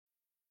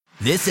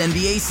This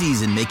NBA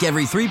season, make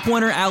every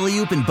three-pointer,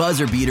 alley-oop, and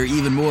buzzer beater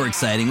even more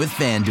exciting with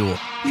FanDuel.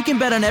 You can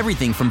bet on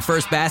everything from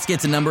first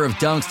basket to number of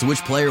dunks to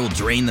which player will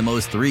drain the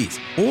most threes.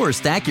 Or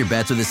stack your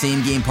bets with the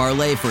same-game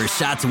parlay for a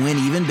shot to win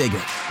even bigger.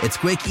 It's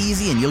quick,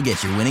 easy, and you'll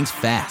get your winnings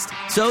fast.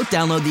 So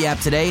download the app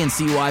today and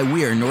see why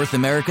we're North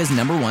America's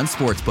 #1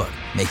 sportsbook.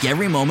 Make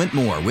every moment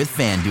more with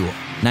FanDuel.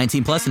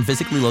 19 plus and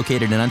physically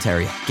located in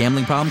Ontario.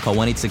 Gambling problem? Call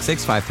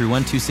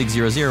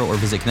 1-866-531-2600 or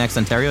visit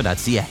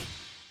connectsontario.ca.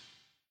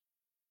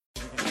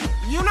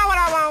 You know what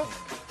I want?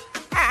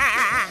 I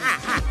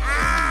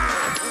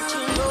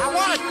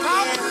want to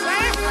talk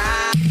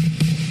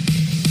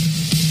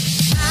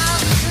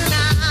out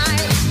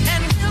tonight,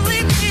 and we'll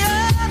leave the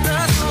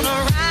others on a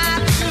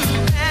ride to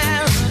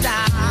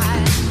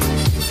paradise.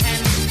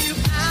 And if you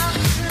out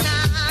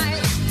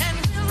tonight, and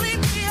we'll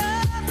leave the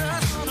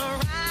others on a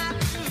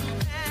ride to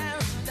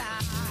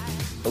paradise.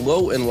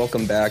 Hello and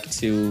welcome back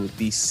to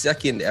the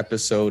second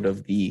episode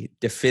of the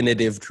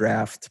Definitive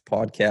Draft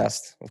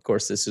podcast. Of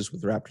course, this is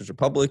with Raptors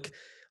Republic.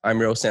 I'm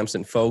Ro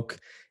Samson Folk,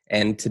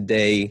 and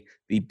today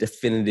the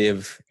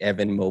Definitive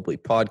Evan Mobley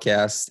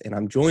podcast. And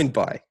I'm joined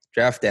by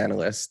draft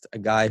analyst, a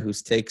guy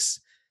whose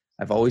takes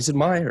I've always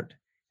admired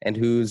and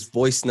whose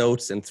voice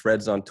notes and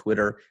threads on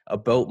Twitter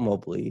about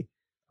Mobley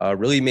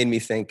really made me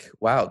think,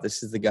 wow,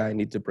 this is the guy I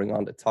need to bring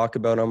on to talk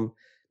about him.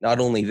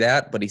 Not only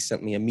that, but he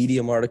sent me a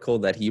Medium article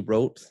that he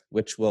wrote,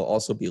 which will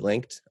also be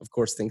linked. Of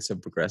course, things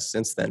have progressed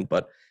since then,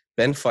 but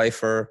Ben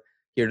Pfeifer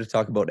here to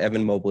talk about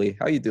Evan Mobley.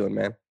 How you doing,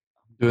 man?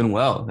 Doing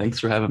well. Thanks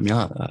for having me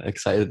on.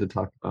 Excited to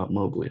talk about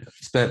Mobley. I've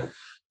spent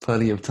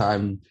plenty of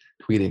time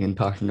tweeting and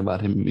talking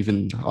about him,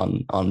 even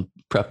on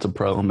Prep to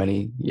Pro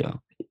many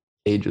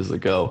ages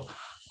ago.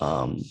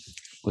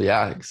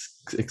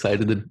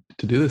 Excited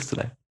to do this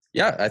today.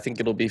 Yeah, I think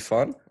it'll be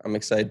fun. I'm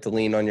excited to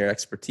lean on your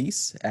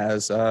expertise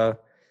as I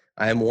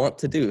am wont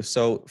to do.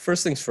 So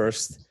first things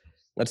first,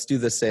 let's do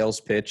the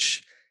sales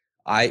pitch.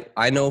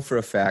 I know for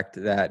a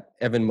fact that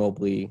Evan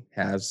Mobley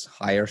has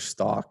higher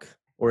stock,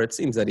 or it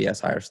seems that he has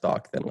higher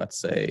stock than, let's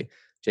say,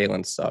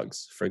 Jalen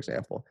Suggs, for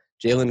example.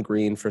 Jalen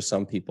Green, for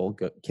some people,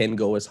 can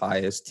go as high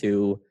as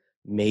 2,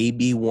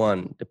 maybe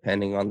 1,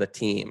 depending on the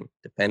team,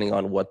 depending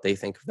on what they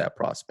think of that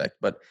prospect.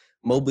 But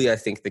Mobley, I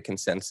think the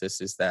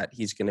consensus is that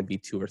he's going to be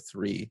 2 or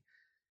 3.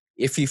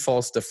 If he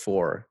falls to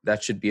 4,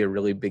 that should be a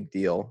really big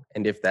deal.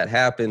 And if that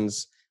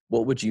happens,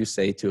 what would you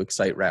say to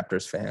excite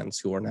Raptors fans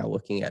who are now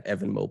looking at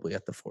Evan Mobley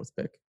at the 4th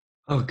pick?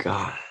 Oh,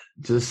 God.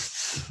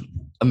 Just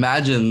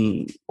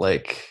imagine,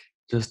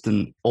 just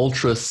an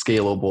ultra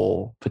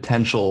scalable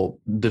potential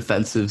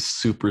defensive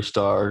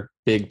superstar,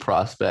 big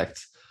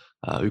prospect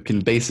who can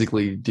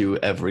basically do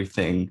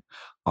everything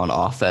on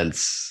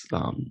offense,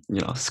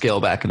 scale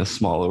back in a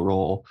smaller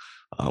role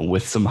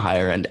with some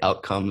higher end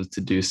outcomes to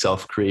do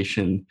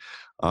self-creation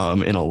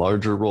in a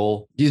larger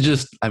role. He's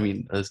just,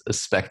 a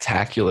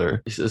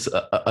spectacular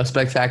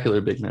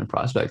big man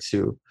prospect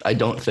who I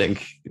don't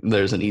think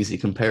there's an easy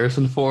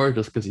comparison for,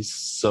 just because he's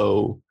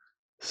so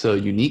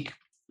unique.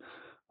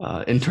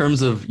 In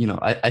terms of,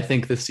 I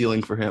think the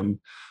ceiling for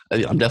him,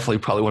 I'm definitely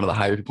probably one of the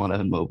higher people on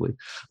Evan Mobley.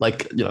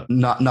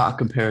 Not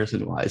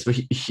comparison wise, but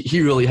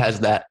he really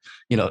has that,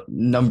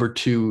 number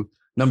two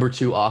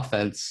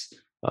offense,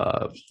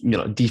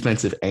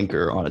 defensive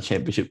anchor on a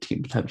championship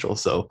team potential.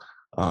 So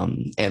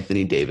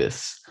Anthony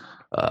Davis,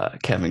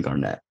 Kevin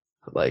Garnett,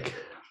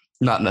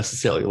 not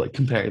necessarily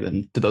comparing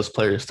them to those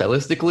players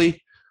stylistically,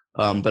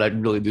 but I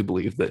really do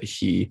believe that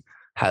he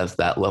has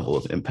that level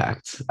of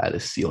impact at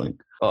his ceiling,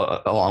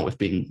 along with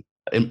being,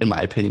 in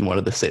my opinion, one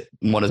of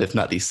if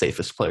not the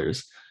safest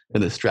players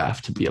in this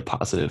draft to be a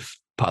positive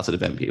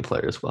NBA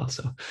player as well.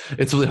 So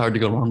it's really hard to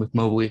go wrong with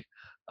Mobley.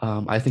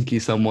 I think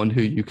he's someone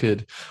who you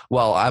could,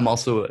 while I'm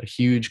also a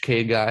huge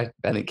Cade guy,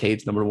 I think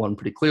Cade's number 1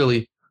 pretty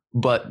clearly,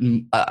 but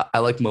I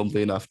like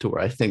Mobley enough to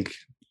where I think,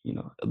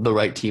 the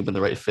right team and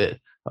the right fit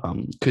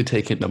could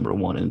take him number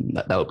 1, and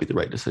that would be the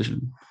right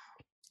decision.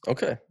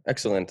 Okay,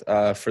 excellent.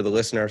 For the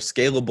listener,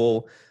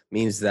 scalable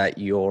means that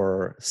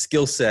your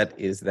skill set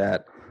is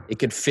that it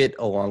could fit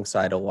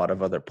alongside a lot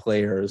of other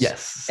players.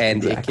 Yes,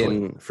 and exactly. It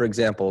can, for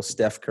example,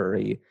 Steph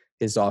Curry,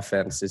 his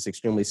offense is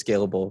extremely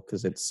scalable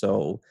because it's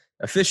so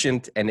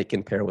efficient and it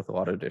can pair with a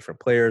lot of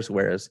different players,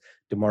 whereas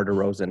DeMar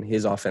DeRozan,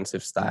 his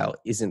offensive style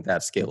isn't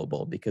that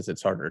scalable because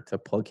it's harder to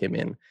plug him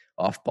in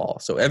off ball.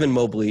 So Evan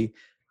Mobley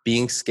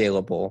being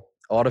scalable,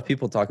 a lot of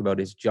people talk about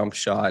his jump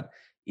shot.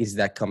 Is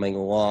that coming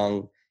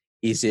along?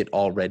 Is it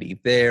already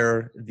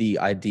there? The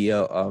idea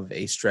of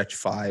a stretch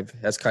 5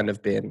 has kind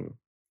of been,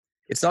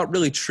 it's not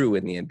really true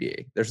in the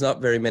NBA. There's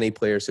not very many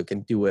players who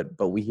can do it,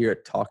 but we hear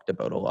it talked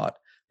about a lot.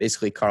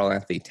 Basically, Karl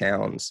Anthony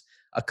Towns,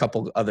 a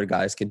couple other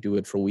guys can do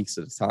it for weeks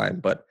at a time,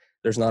 but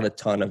there's not a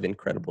ton of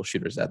incredible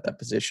shooters at that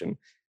position.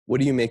 What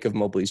do you make of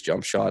Mobley's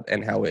jump shot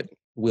and how it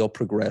will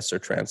progress or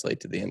translate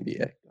to the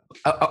NBA?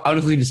 I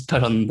honestly just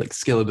touch on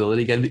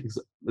scalability again, because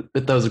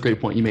that was a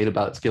great point you made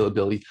about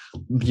scalability,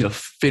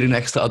 fitting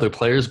next to other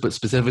players, but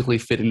specifically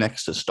fitting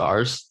next to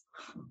stars.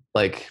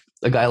 like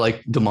a guy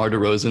like DeMar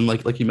DeRozan,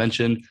 like you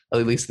mentioned,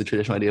 at least the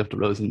traditional idea of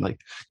DeRozan,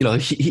 like,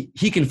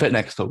 he can fit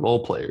next to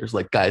role players,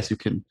 like guys who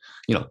can,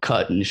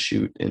 cut and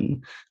shoot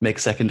and make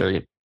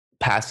secondary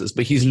passes,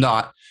 but he's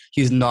not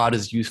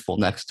as useful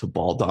next to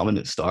ball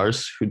dominant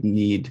stars who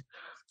need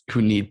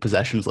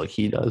possessions like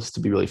he does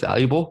to be really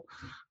valuable.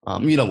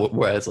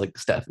 Whereas like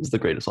Steph is the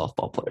greatest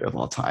off-ball player of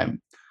all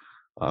time,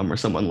 or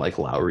someone like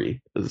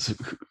Lowry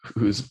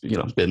who's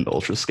been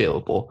ultra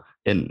scalable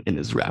in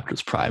his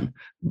Raptors prime,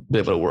 be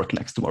able to work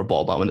next to more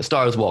ball dominant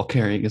stars while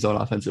carrying his own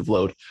offensive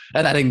load.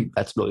 And I think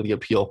that's really the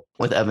appeal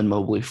with Evan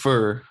Mobley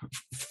for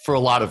a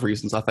lot of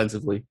reasons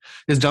offensively.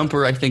 His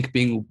jumper, I think,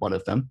 being one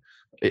of them,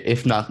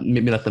 if not,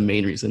 maybe not the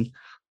main reason.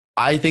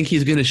 I think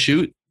he's going to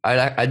shoot.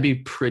 I'd be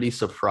pretty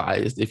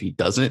surprised if he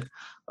doesn't.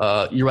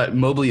 You're right.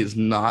 Mobley is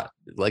not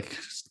like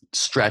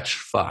stretch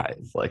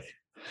 5. Like,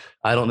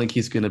 I don't think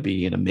he's going to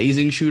be an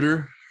amazing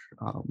shooter.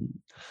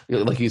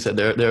 Like you said,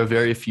 there are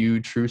very few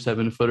true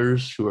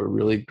 7-footers who are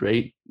really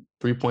great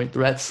 3-point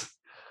threats.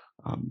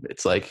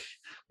 It's like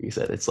you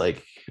said, it's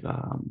like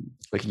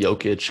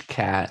Jokic,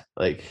 Cat,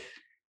 like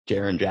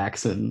Jaren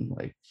Jackson,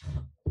 like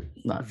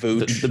not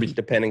Vooch,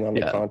 depending on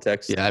the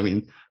context. Yeah, I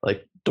mean,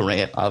 like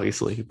Durant,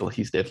 obviously, but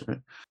he's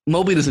different.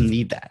 Mobley doesn't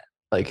need that.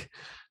 Like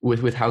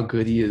with how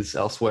good he is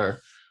elsewhere,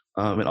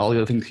 and all the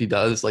other things he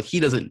does, like he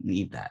doesn't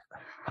need that.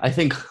 I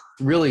think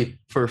really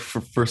for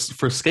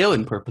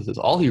scaling purposes,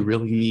 all he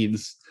really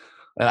needs,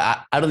 and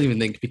I don't even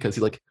think because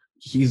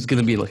he's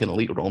going to be like an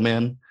elite roll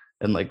man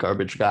and like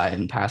garbage guy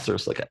and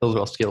passers, like those are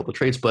all scalable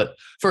traits. But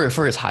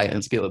for his high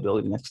end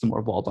scalability next to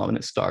more ball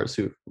dominant stars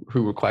who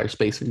require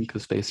spacing,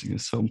 because spacing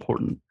is so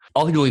important,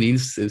 all he really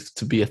needs is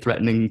to be a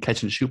threatening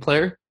catch and shoot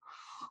player,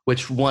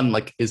 which one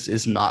like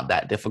is not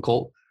that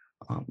difficult.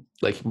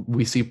 Like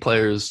we see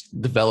players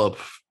develop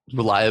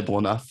reliable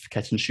enough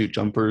catch and shoot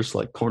jumpers,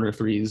 like corner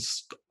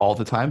threes, all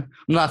the time.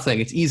 I'm not saying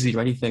it's easy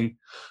or anything,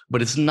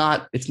 but it's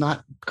not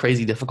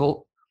crazy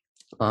difficult.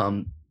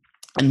 And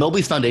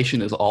Mobley's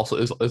foundation is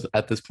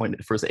at this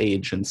point for his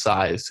age and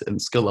size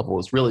and skill level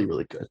is really,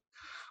 really good.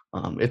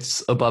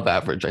 It's above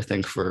average, I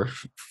think, for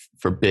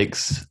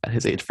bigs at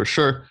his age for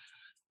sure.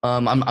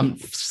 I'm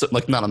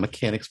like not a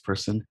mechanics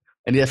person,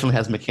 and he definitely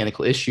has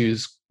mechanical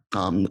issues.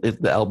 The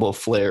elbow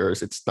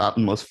flares. It's not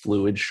the most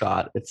fluid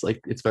shot.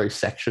 It's very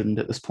sectioned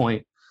at this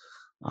point.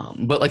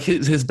 But like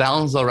his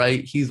balance is all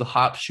right. He's a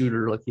hop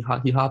shooter. Like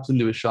he hops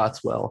into his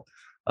shots well.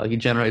 He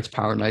generates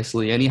power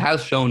nicely, and he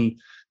has shown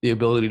the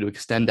ability to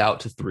extend out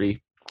to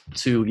 3,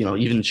 to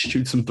even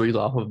shoot some threes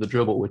off of the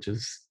dribble, which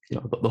is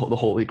the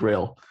holy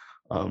grail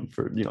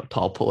for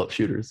tall pull-up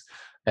shooters.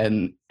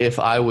 And if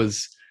I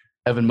was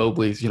Evan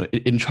Mobley's,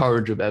 in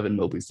charge of Evan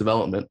Mobley's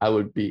development, I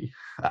would be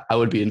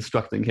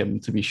instructing him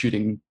to be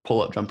shooting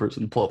pull-up jumpers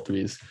and pull-up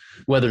threes,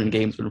 whether in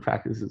games or in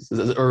practices,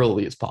 as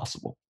early as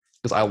possible,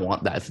 because I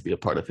want that to be a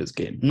part of his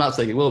game. I'm not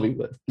saying it will be,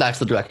 but that's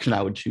the direction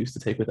I would choose to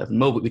take with Evan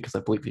Mobley, because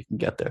I believe he can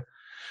get there.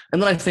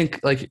 And then I think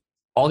like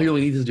all he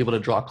really needs is to be able to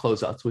draw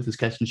closeouts with his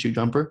catch and shoot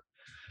jumper,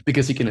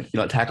 because he can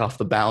attack off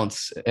the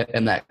bounce.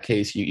 In that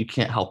case, you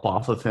can't help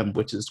off of him,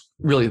 which is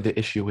really the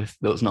issue with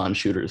those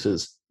non-shooters.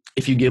 Is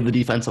if you give the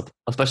defense,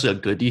 especially a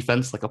good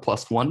defense, like a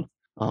 +1,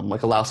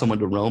 like allow someone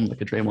to roam like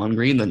a Draymond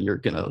Green, then you're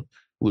going to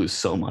lose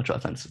so much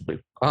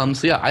offensively.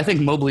 So yeah, I think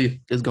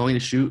Mobley is going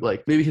to shoot.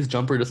 Like maybe his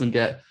jumper doesn't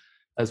get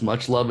as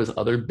much love as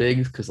other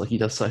bigs, because like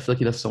I feel like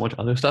he does so much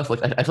other stuff.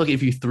 Like I feel like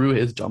if you threw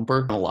his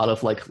jumper on a lot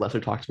of like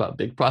lesser talked about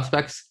big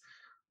prospects,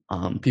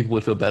 people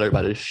would feel better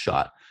about his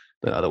shot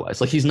than otherwise.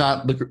 Like he's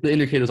not, the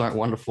indicators aren't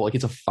wonderful. Like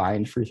he's a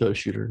fine free throw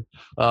shooter.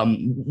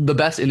 The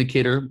best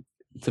indicator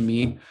to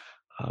me,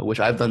 which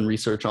I've done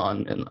research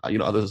on,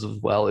 and others as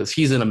well, is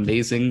he's an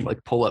amazing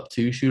like pull-up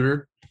 2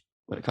 shooter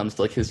when it comes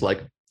to like his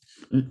like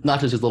not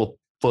just his little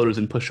floaters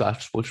and push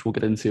shots, which we'll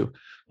get into,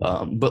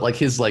 but like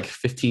his like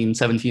 15,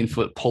 17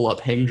 foot pull-up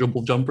hang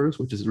dribble jumpers,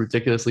 which is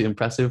ridiculously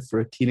impressive for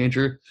a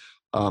teenager.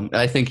 And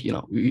I think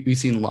we've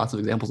seen lots of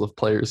examples of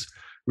players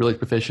really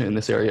proficient in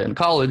this area in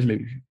college,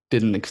 maybe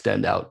didn't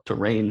extend out to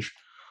range.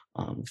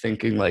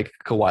 Thinking like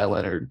Kawhi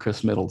Leonard,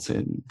 Chris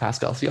Middleton,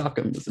 Pascal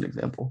Siakam is an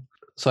example.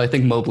 So I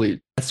think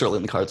Mobley, that's certainly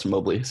in the cards for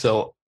Mobley.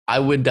 So I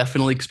would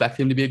definitely expect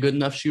him to be a good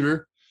enough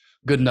shooter,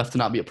 good enough to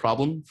not be a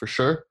problem for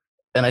sure.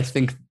 And I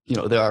think,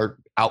 there are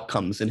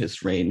outcomes in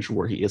his range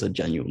where he is a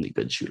genuinely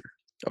good shooter.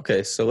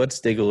 Okay, so let's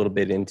dig a little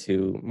bit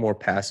into more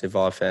passive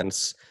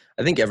offense.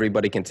 I think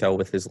everybody can tell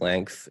with his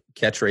length,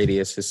 catch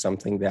radius is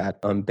something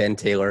that Ben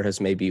Taylor has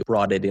maybe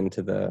brought it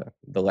into the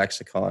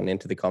lexicon,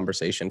 into the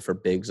conversation for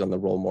bigs on the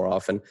roll more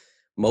often.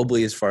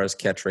 Mobley, as far as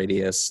catch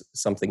radius,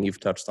 something you've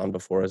touched on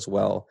before as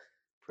well.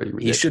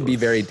 He should be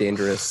very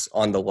dangerous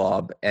on the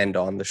lob and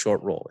on the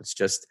short roll. It's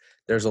just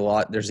there's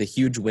a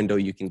huge window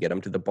you can get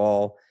him to the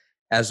ball.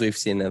 As we've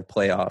seen in the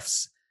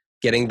playoffs,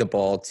 getting the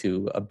ball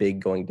to a big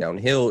going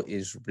downhill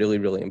is really,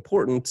 really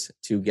important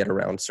to get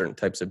around certain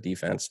types of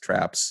defense,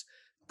 traps,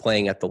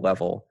 playing at the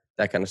level,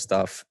 that kind of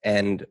stuff.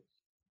 And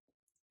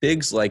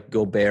bigs like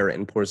Gobert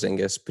and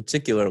Porzingis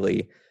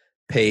particularly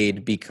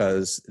paid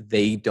because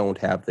they don't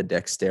have the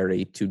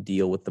dexterity to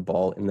deal with the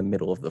ball in the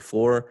middle of the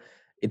floor.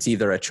 it's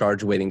either a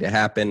charge waiting to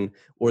happen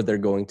or they're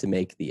going to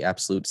make the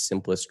absolute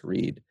simplest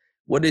read.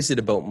 What is it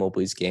about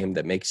Mobley's game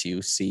that makes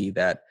you see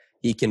that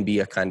he can be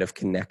a kind of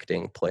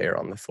connecting player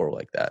on the floor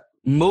like that?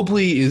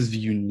 Mobley is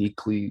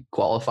uniquely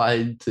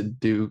qualified to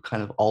do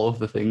kind of all of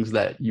the things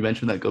that you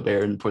mentioned that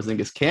Gobert and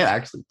Porzingis can't,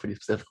 actually, pretty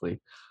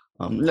specifically.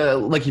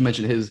 Like you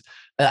mentioned,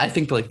 I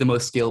think like the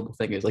most scalable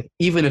thing is like,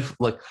 even if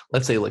like,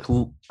 let's say like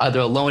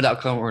either a loaned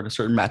outcome or in a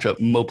certain matchup,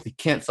 Mobley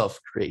can't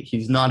self-create.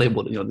 He's not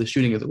able to, the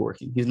shooting isn't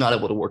working. He's not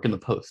able to work in the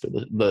post or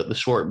the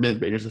short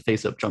mid-range, the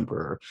face-up jumper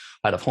or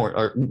out of horn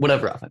or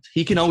whatever offense.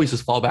 He can always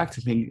just fall back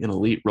to being an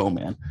elite roll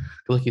man.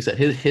 Like you said,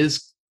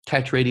 his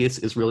catch radius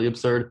is really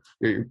absurd.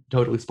 You're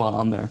totally spot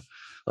on there.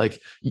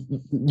 Like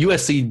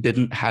USC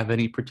didn't have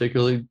any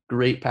particularly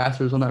great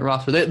passers on that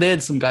roster. They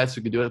had some guys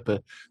who could do it,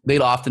 but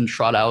they'd often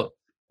trot out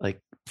like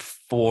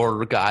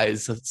 4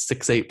 guys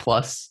 6'8"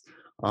 plus,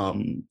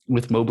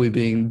 with Mobley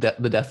being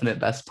the definite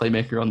best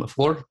playmaker on the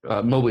floor.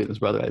 Mobley and his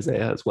brother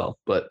Isaiah as well.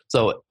 But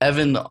so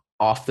Evan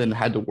often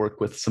had to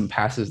work with some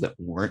passes that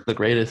weren't the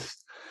greatest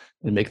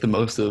and make the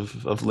most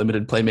of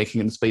limited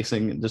playmaking and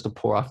spacing and just a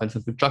poor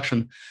offensive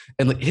construction.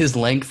 And like his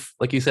length,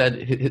 like you said,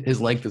 his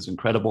length is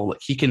incredible.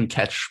 Like he can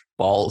catch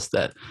balls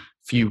that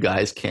few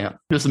guys can't.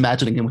 Just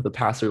imagining him with a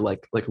passer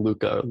like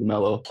Luka or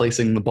LaMelo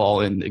placing the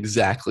ball in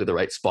exactly the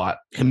right spot,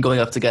 him going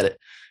up to get it.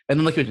 And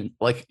then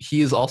like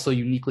he is also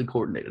uniquely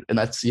coordinated, and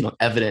that's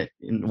evident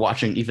in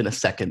watching even a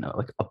second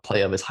like a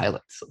play of his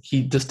highlights.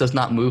 He just does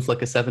not move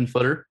like a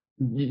 7-footer.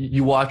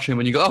 You watch him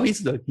and you go, oh,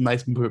 he's a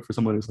nice move for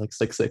someone who's like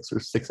 6'6" or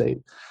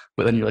 6'8",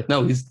 but then you're like,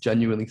 no, he's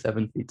genuinely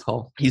 7 feet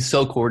tall. He's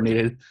so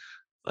coordinated.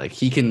 Like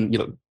he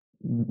can,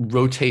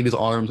 rotate his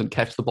arms and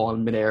catch the ball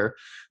in midair.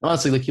 And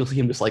honestly, like you'll see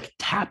him just like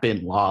tap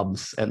in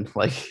lobs and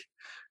like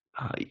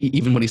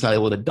even when he's not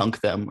able to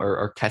dunk them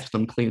or catch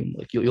them clean,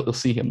 like you'll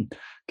see him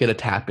get a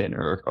tap in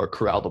or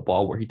corral the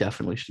ball where he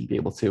definitely shouldn't be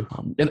able to.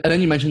 And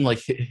then you mentioned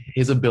like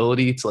his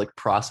ability to like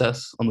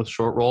process on the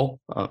short roll.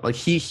 Like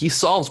he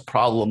solves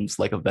problems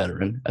like a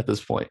veteran at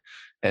this point.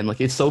 And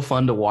like it's so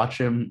fun to watch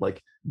him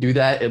like do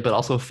that, but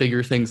also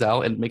figure things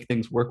out and make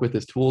things work with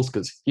his tools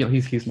because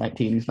he's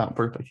 19, he's not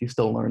perfect, he's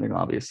still learning,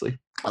 obviously.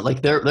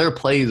 Like there are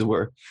plays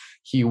where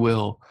he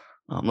will,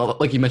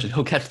 like you mentioned,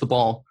 he'll catch the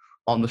ball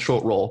on the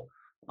short roll,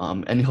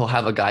 and he'll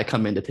have a guy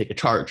come in to take a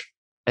charge.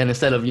 And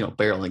instead of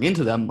barreling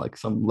into them like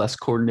some less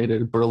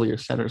coordinated, burlier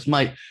centers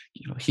might,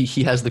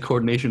 he has the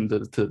coordination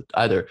to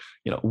either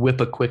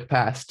whip a quick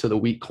pass to the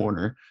weak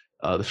corner,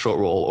 the short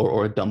roll,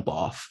 or a dump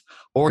off,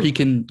 or he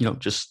can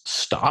just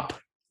stop,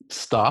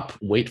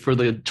 wait for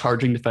the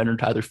charging defender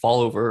to either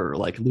fall over or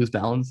like lose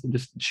balance and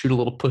just shoot a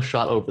little push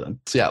shot over them.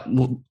 So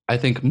yeah, I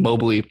think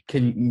Mobley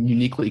can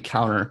uniquely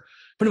counter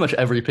pretty much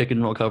every pick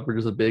and roll coverage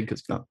as a big,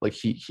 because like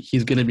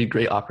he's going to be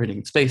great operating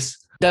in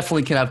space.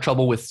 Definitely can have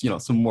trouble with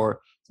some more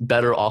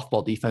better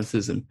off-ball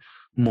defenses and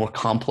more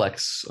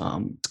complex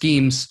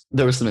schemes.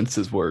 There were some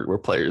instances where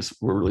players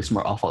were really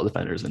smart off-ball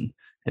defenders and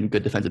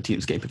good defensive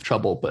teams gave him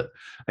trouble. But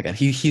again,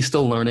 he's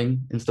still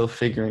learning and still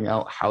figuring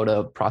out how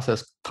to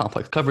process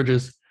complex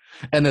coverages.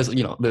 And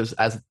there's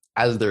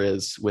as there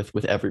is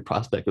with every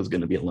prospect, there's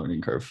going to be a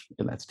learning curve,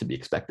 and that's to be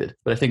expected.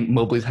 But I think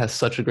Mobley has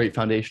such a great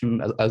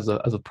foundation as a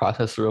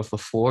processor of the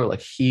floor.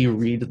 Like he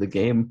reads the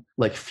game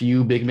like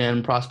few big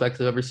man prospects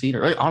I've ever seen,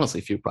 or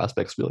honestly few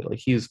prospects really. Like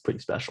he's pretty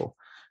special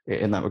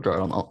in that regard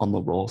on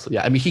the roll. So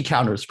yeah, I mean he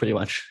counters pretty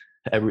much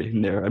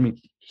everything there. I mean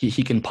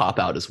he can pop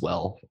out as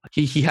well.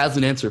 He has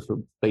an answer for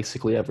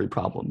basically every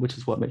problem, which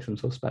is what makes him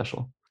so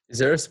special. Is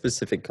there a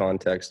specific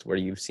context where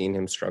you've seen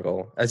him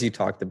struggle, as you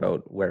talked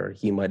about, where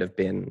he might have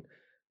been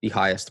the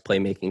highest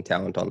playmaking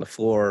talent on the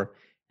floor,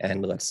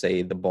 and let's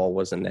say the ball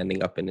wasn't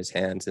ending up in his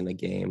hands in a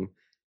game,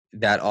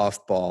 that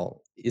off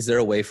ball, is there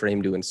a way for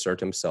him to insert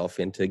himself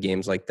into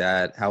games like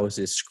that? How is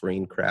his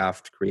screen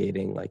craft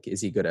creating? Like, is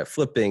he good at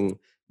flipping?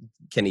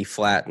 Can he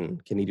flatten?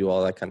 Can he do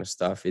all that kind of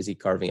stuff? Is he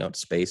carving out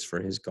space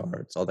for his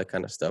guards? All that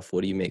kind of stuff.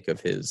 What do you make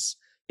of his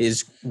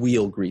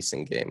wheel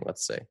greasing game,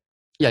 let's say?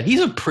 Yeah,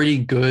 he's a pretty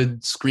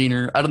good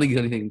screener. I don't think he's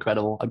anything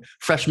incredible.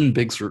 Freshman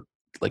bigs are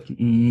like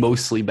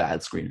mostly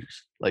bad screeners.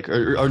 Like,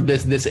 or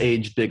this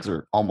age bigs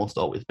are almost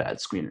always bad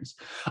screeners.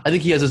 I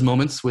think he has his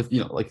moments with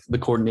like the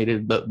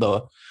coordinated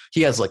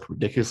he has like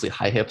ridiculously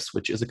high hips,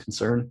 which is a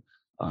concern.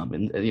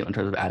 And in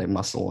terms of adding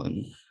muscle,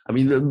 and I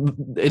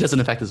mean it doesn't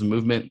affect his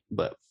movement,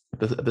 but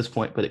at this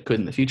point, but it could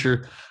in the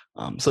future.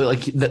 So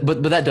like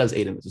but that does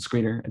aid him as a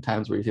screener at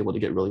times where he's able to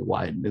get really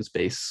wide in his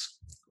base.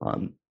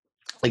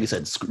 Like you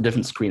said,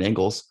 different screen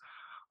angles.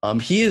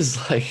 He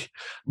is like,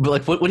 but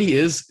like what he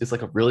is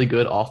like a really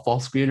good off-ball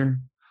screener.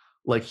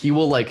 Like he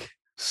will like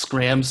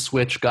scram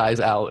switch guys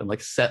out and like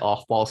set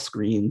off-ball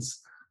screens.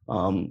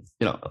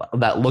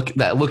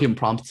 That look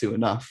impromptu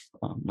enough.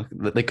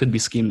 Like they could be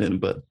schemed in,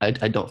 but I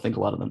don't think a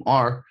lot of them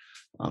are.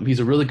 He's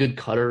a really good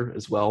cutter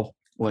as well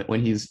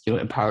when he's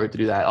empowered to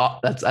do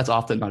that. That's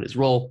often not his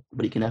role,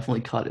 but he can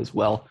definitely cut as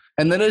well.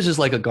 And then it's just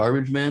like a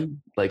garbage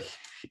man. Like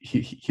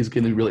he's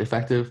going to be really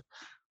effective.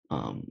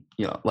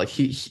 Like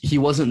he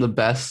wasn't the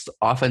best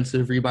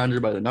offensive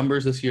rebounder by the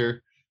numbers this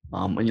year,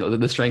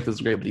 And, the strength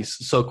is great, but he's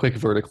so quick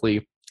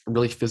vertically,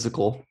 really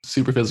physical,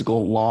 super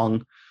physical,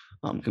 long.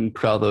 Can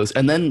crowd those.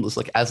 And then just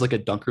as a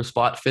dunker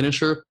spot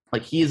finisher,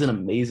 he is an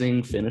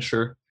amazing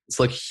finisher.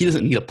 It's he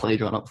doesn't need a play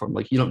drawn up for him.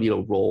 You don't need a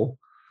roll,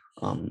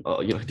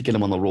 to get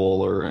him on the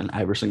roll or an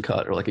Iverson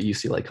cut or a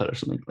UCLA cut or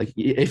something.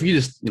 If you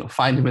just,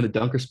 find him in the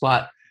dunker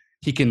spot,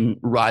 he can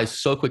rise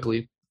so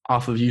quickly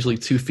off of usually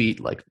 2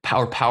 feet,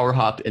 power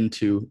hop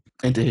into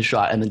his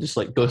shot and then just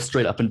go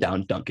straight up and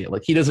down, dunk it.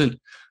 He doesn't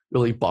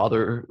really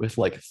bother with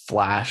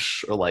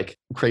flash or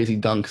crazy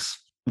dunks,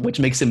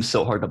 which makes him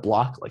so hard to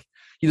block.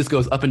 He just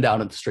goes up and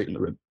down and straight in the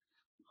rim,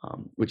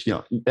 which,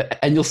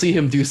 and you'll see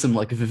him do some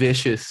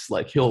vicious,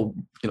 he'll,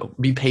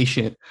 be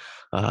patient,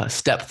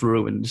 step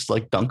through and just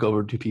dunk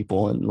over 2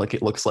 people. And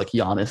it looks like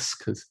Giannis,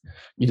 because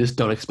you just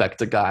don't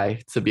expect a guy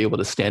to be able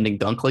to standing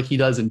dunk like he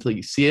does until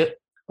you see it.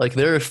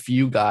 There are a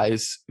few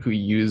guys who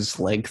use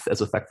length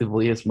as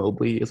effectively as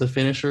Mobley as a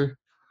finisher.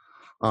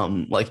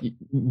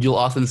 You'll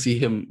often see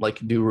him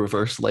do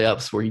reverse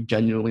layups where he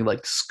genuinely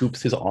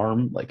scoops his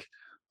arm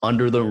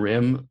under the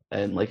rim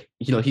and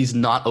he's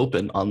not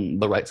open on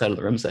the right side of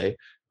the rim, say,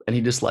 and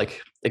he just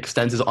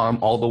extends his arm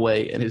all the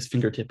way and his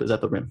fingertip is at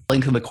the rim.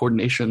 Length and the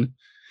coordination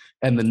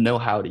and the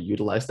know-how to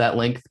utilize that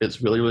length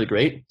is really, really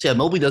great. So yeah,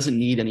 Mobley doesn't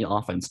need any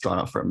offense drawn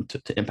up for him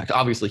to impact.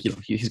 Obviously,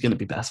 he's going to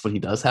be best when he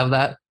does have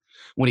that,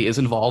 when he is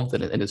involved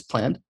and is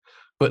planned.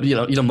 But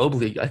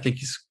Mobley, I think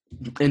he's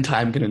in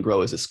time going to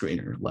grow as a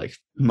screener, like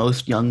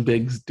most young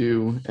bigs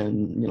do.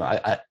 And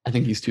I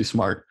think he's too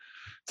smart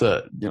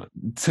to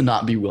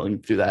not be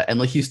willing to do that. And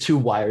he's too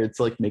wired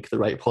to make the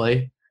right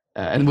play,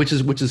 and which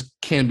is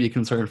can be a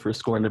concern for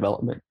scoring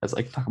development, as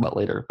I can talk about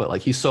later.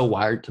 But he's so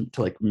wired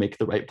to make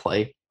the right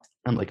play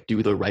and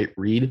do the right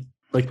read,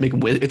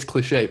 it's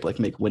cliche, but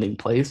make winning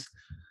plays.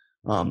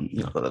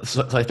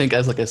 So I think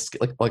as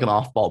an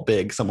off-ball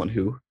big, someone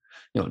who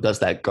does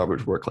that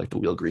garbage work, the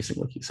wheel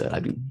greasing, like you said,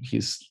 I mean,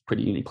 he's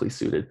pretty uniquely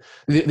suited.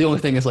 The only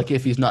thing is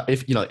if he's not,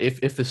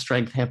 if the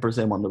strength hampers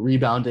him on the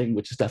rebounding,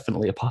 which is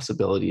definitely a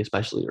possibility,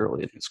 especially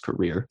early in his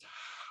career,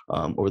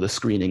 or the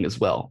screening as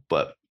well.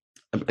 But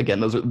again,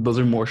 those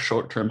are more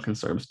short-term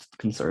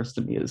concerns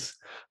to me, as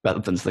rather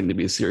than something to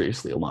be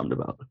seriously alarmed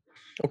about.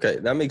 Okay,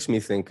 that makes me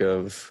think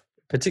of,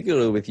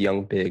 particularly with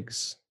young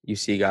bigs, you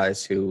see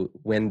guys who,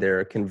 when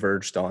they're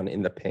converged on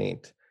in the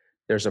paint,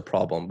 there's a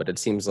problem. But it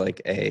seems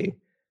like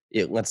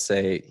let's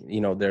say,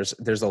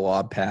 there's a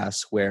lob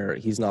pass where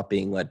he's not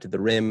being led to the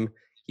rim.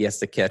 He has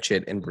to catch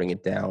it and bring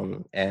it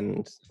down.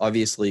 And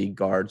obviously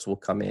guards will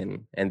come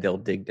in and they'll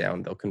dig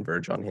down. They'll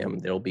converge on him.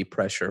 There'll be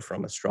pressure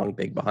from a strong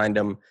big behind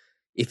him.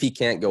 If he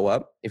can't go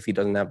up, if he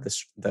doesn't have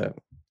the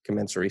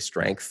commensurate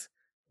strength,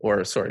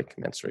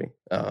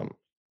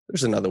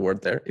 there's another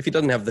word there. If he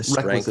doesn't have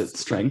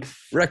the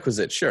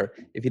requisite, sure.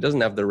 If he doesn't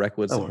have the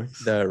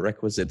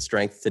requisite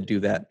strength to do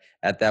that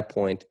at that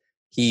point,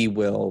 he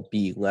will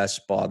be less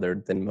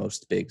bothered than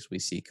most bigs we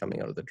see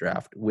coming out of the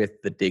draft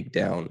with the dig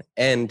down,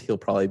 and he'll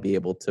probably be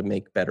able to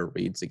make better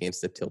reads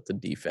against the tilted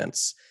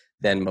defense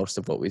than most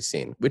of what we've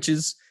seen, which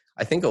is,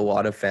 I think, a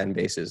lot of fan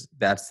bases,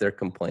 that's their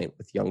complaint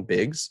with young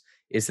bigs,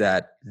 is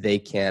that they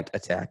can't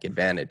attack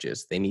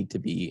advantages. They need to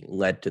be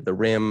led to the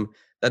rim.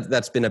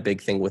 That's been a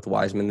big thing with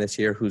Wiseman this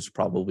year, who's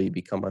probably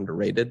become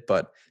underrated,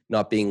 but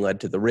not being led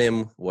to the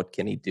rim, what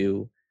can he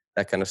do?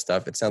 That kind of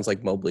stuff. It sounds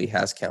like Mobley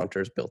has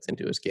counters built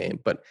into his game.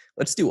 But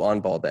let's do on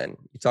ball then.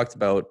 You talked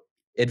about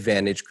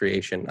advantage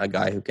creation, a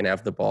guy who can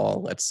have the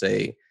ball. Let's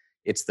say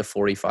it's the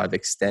 45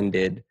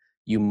 extended.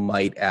 You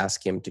might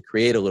ask him to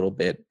create a little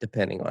bit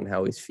depending on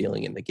how he's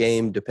feeling in the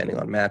game, depending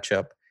on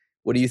matchup.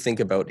 What do you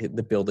think about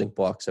the building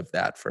blocks of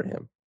that for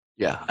him?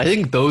 Yeah, I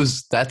think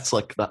that's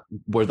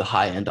where the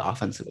high end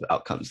offensive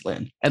outcomes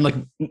land.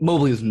 And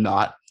Mobley is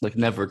not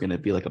never going to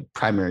be a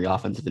primary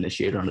offensive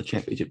initiator on a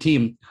championship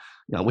team,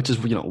 which is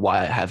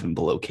why I have him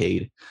below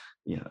Cade,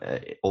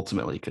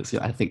 ultimately, because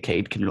I think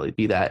Cade can really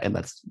be that, and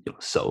that's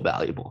so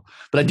valuable.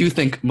 But I do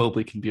think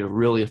Mobley can be a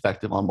really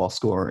effective on ball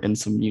scorer in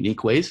some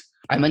unique ways.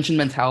 I mentioned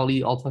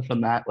mentality. I'll touch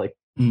on that.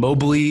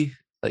 Mobley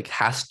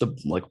has to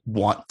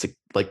want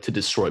to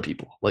destroy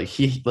people.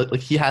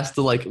 He has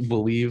to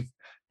believe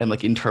and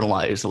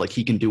internalize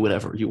he can do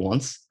whatever he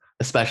wants,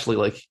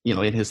 especially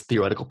in his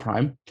theoretical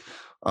prime.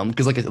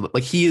 Because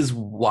he is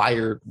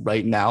wired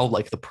right now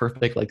the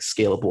perfect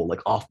scalable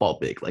off ball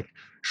big,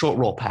 short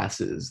roll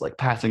passes,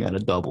 passing out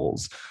of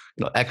doubles,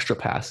 extra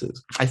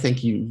passes. I think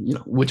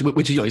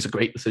which he's a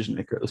great decision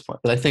maker at this point.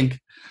 But I think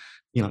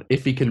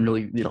if he can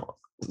really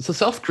so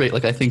self create,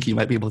 I think he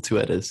might be able to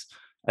at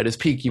his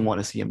peak. You want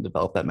to see him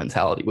develop that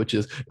mentality, which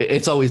is,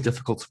 it's always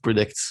difficult to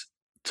predict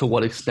to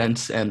what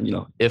extent and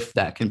if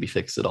that can be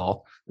fixed at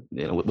all,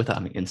 without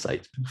any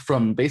insight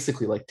from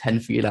basically 10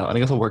 feet out. I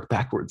think I'll work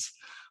backwards.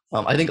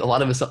 I think a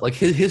lot of his stuff,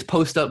 his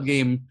post up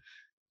game,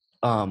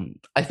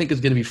 I think is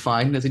going to be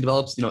fine as he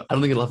develops. I don't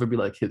think it'll ever be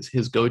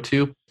his go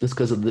to, just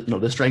because of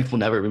the strength will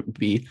never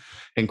be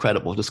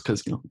incredible, just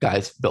because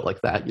guys built like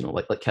that,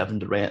 like Kevin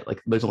Durant,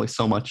 there's only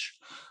so much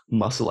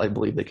muscle I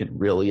believe they can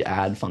really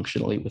add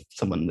functionally with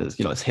someone that's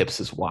his hips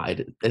is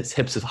wide, his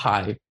hips is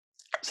high,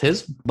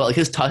 but like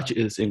his touch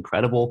is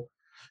incredible.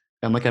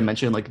 And like I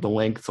mentioned, like the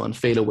length on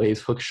fadeaways,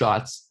 hook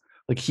shots,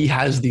 like he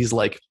has these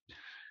like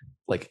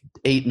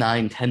 8,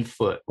 9, 10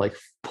 foot like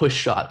push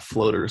shot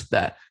floaters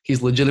that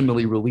he's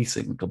legitimately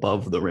releasing like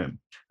above the rim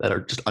that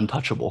are just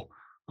untouchable.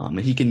 And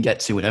he can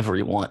get to whenever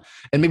you want.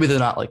 And maybe they're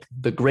not like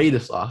the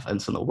greatest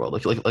offense in the world.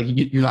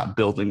 You're not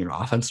building your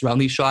offense around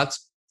these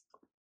shots.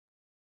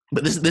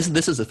 But this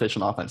is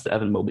efficient offense that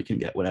Evan Mobley can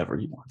get whenever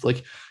he wants.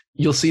 Like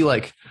you'll see,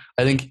 like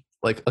I think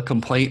like a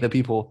complaint that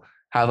people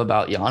have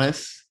about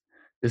Giannis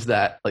is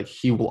that like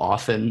he will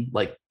often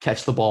like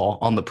catch the ball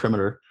on the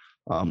perimeter,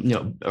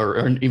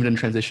 or even in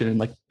transition and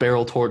like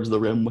barrel towards the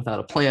rim without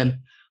a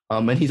plan.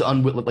 And he's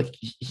like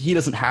he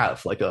doesn't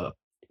have like a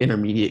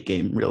intermediate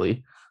game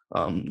really.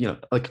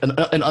 Like an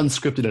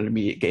unscripted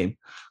intermediate game.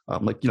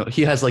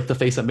 He has like the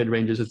face up mid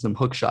ranges and some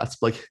hook shots.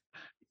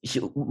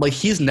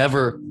 He's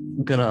never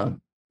gonna,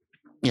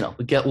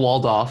 get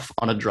walled off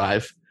on a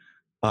drive,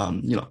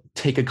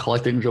 take a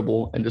collecting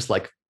dribble and just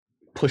like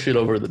push it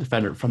over the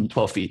defender from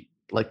 12 feet.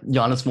 Like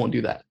Giannis won't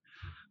do that.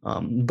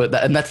 But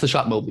that's the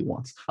shot Mobley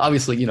wants.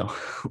 Obviously,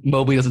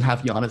 Mobley doesn't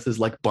have Giannis's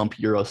like bump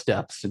Euro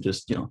steps and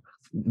just,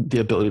 the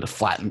ability to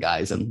flatten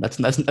guys. And that's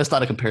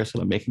not a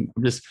comparison I'm making.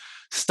 I'm just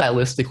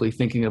stylistically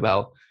thinking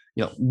about,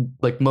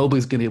 like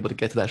Mobley's going to be able to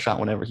get to that shot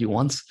whenever he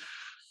wants.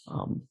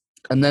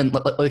 And then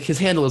like his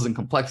handle isn't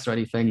complex or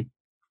anything.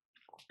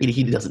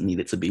 He doesn't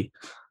need it to be.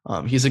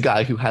 He's a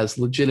guy who has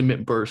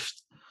legitimate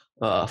burst,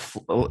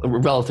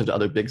 relative to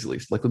other bigs, at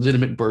least, like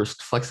legitimate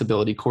burst,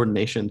 flexibility,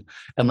 coordination.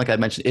 And like I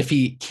mentioned, if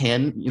he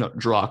can,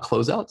 draw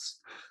closeouts,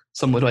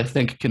 someone who I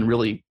think can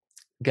really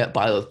get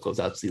by those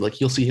closeouts,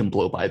 like you'll see him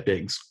blow by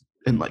bigs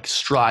and like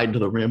stride to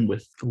the rim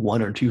with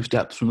 1 or 2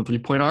 steps from the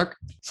 3-point arc.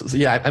 So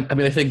yeah, I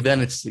mean, I think then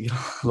it's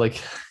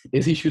like,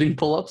 is he shooting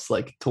pull-ups?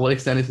 Like, to what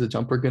extent is the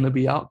jumper going to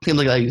be out? Seems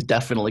like he's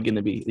definitely going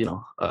to be,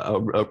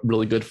 a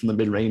really good from the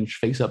mid-range,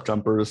 face-up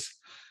jumpers,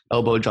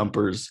 elbow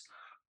jumpers,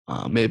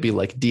 maybe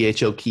like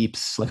DHO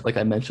keeps, like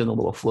I mentioned, the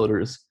little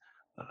floaters.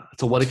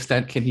 To what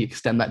extent can he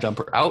extend that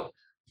jumper out?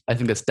 I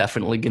think that's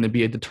definitely going to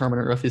be a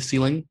determiner of his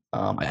ceiling.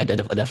 I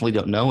definitely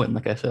don't know. And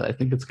like I said, I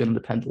think it's going to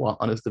depend a lot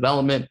on his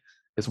development,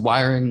 his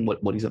wiring,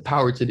 what he's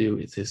empowered to do,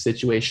 is his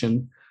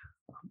situation.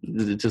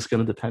 It's just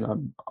going to depend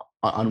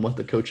on what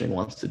the coaching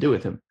wants to do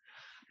with him.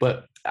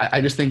 But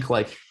I just think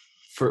like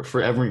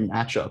for every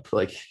matchup,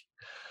 like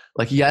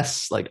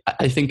yes, like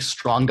I think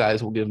strong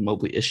guys will give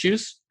Mobley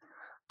issues,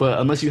 but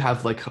unless you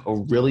have like a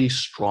really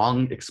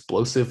strong,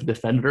 explosive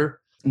defender,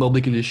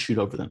 Mobley can just shoot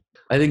over them.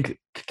 I think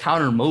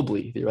counter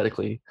Mobley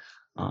theoretically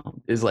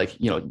is like,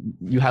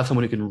 you have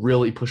someone who can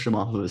really push him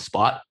off of his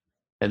spot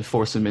and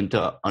force him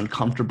into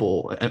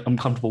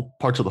uncomfortable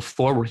parts of the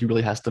floor where he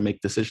really has to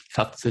make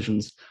tough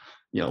decisions.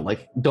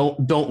 Like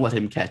don't let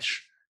him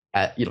catch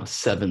at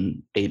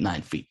 7, 8,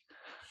 9 feet.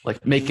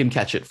 Like make him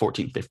catch at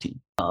 14, 15.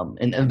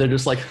 And there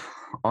just like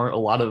aren't a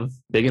lot of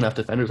big enough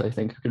defenders, I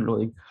think,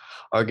 who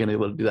are going to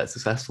be able to do that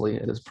successfully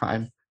at his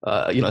prime.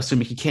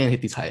 Assuming he can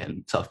hit these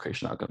high-end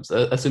self-creation outcomes,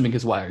 assuming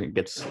his wiring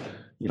gets,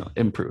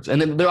 improves.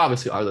 And then there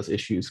obviously are those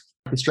issues.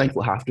 The strength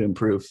will have to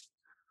improve.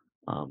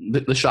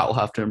 The shot will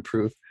have to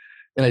improve.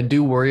 And I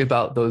do worry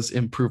about those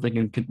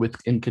improving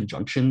in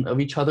conjunction of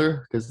each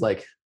other, because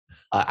like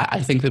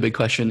I think the big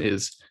question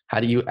is, how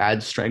do you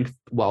add strength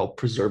while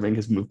preserving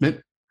his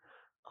movement?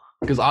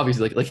 Because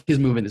obviously like his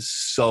movement is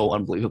so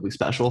unbelievably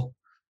special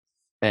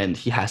and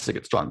he has to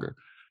get stronger.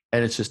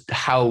 And it's just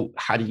how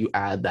do you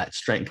add that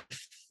strength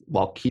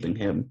while keeping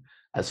him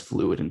as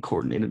fluid and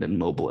coordinated and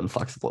mobile and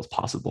flexible as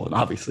possible? And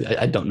obviously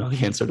I don't know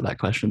the answer to that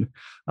question.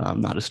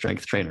 I'm not a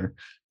strength trainer.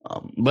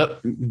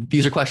 But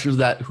these are questions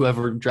that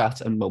whoever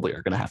drafts Evan Mobley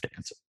are going to have to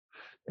answer.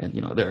 And,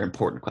 they're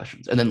important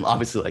questions. And then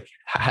obviously, like,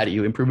 how do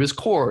you improve his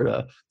core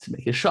to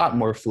make his shot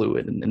more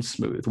fluid and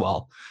smooth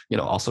while,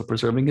 also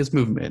preserving his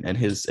movement and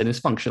his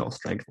functional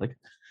strength? Like,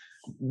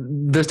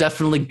 there's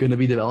definitely going to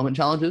be development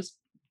challenges.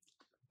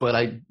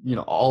 But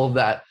all of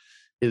that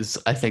is,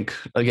 I think,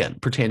 again,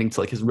 pertaining to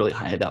like his really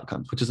high-end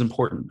outcomes, which is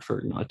important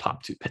for, a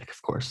top 2 pick,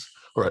 of course,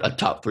 or a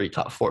top 3,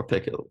 top 4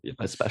 pick,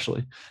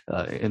 especially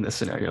in this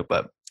scenario.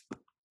 But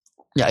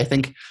yeah, I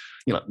think,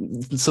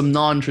 some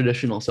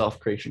non-traditional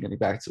self-creation, getting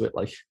back to it,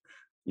 like,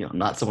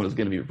 not someone who's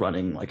going to be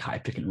running like high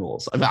pick and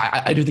rolls. I mean,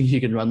 I do think he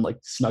can run like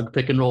snug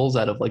pick and rolls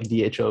out of like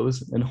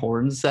DHOs and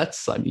horn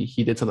sets. I mean,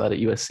 he did some of that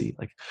at USC.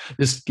 Like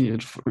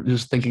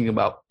just thinking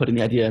about putting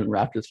the idea in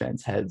Raptors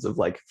fans' heads of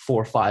like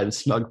 4 or 5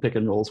 snug pick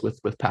and rolls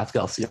with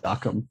Pascal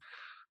Siakam,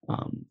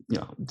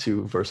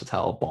 2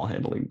 versatile ball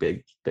handling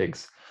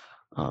bigs.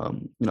 I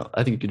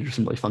think you could do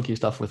some really funky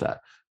stuff with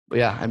that. But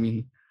yeah, I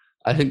mean,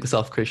 I think the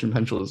self-creation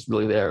potential is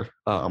really there.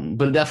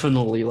 But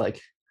definitely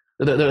like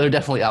there are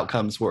definitely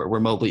outcomes where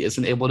Mobley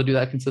isn't able to do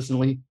that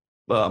consistently.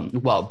 But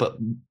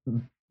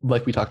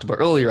like we talked about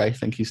earlier, I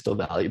think he's still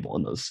valuable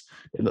in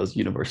those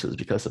universes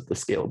because of the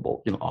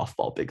scalable,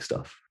 off-ball big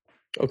stuff.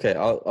 Okay,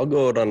 I'll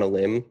go out on a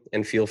limb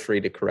and feel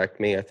free to correct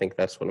me. I think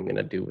that's what I'm going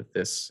to do with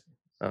this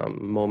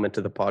moment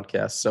of the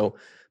podcast. So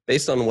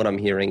based on what I'm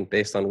hearing,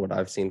 based on what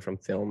I've seen from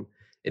film,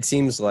 it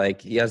seems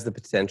like he has the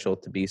potential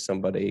to be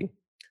somebody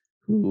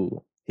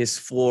who his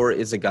floor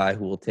is a guy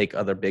who will take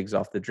other bigs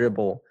off the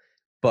dribble,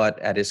 but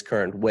at his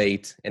current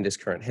weight and his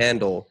current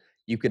handle,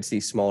 you could see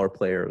smaller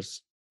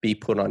players be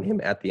put on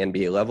him at the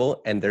NBA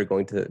level, and they're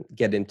going to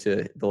get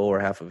into the lower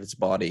half of his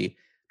body,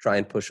 try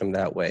and push him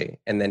that way,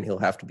 and then he'll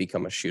have to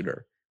become a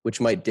shooter, which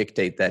might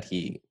dictate that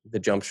the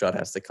jump shot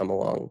has to come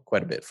along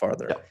quite a bit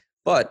farther. Yeah.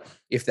 But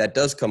if that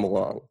does come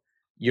along,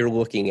 you're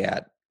looking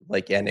at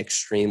like an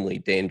extremely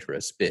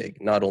dangerous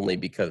big, not only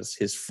because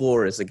his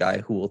floor is a guy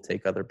who will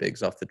take other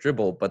bigs off the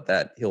dribble, but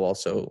that he'll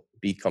also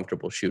be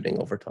comfortable shooting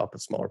over top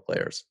of smaller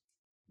players.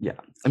 Yeah.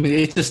 I mean,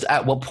 it's just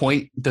at what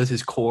point does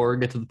his core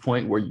get to the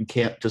point where you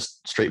can't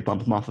just straight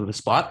bump him off of his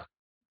spot?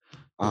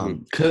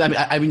 Because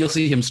I mean, you'll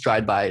see him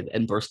stride by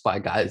and burst by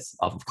guys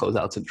off of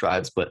closeouts and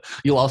drives, but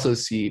you'll also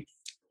see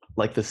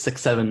like the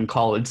 6'7"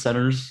 college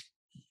centers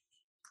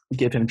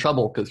give him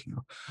trouble because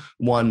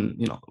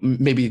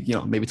maybe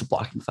it's a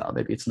blocking foul,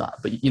 maybe it's not,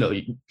 but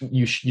you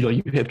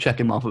hip check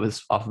him off of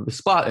his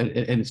spot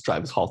and his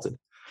drive is halted.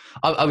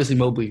 Obviously,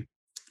 Mobley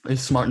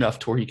is smart enough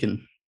to where he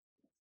can,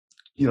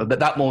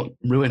 that won't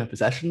ruin a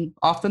possession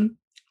often,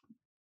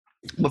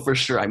 but for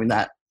sure, I mean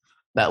that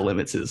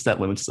limits his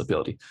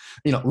ability.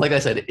 Like I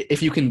said,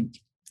 if you can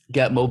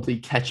get Mobley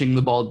catching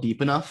the ball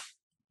deep enough,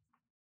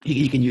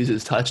 he can use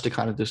his touch to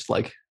kind of just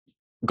like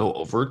go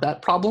over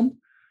that problem.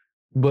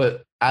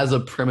 But as a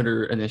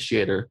perimeter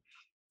initiator,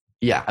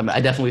 yeah, I mean, I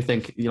definitely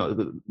think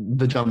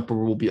the jumper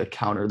will be a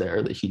counter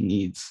there that he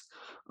needs.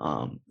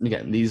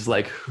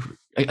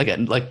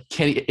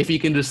 If he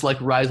can just like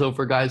rise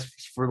over guys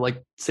for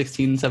like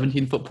 16,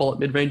 17 foot pull at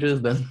mid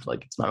ranges, then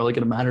like it's not really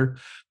going to matter.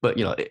 But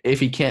if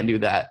he can't do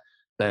that,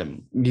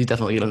 then he's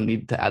definitely going to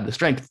need to add the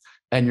strength,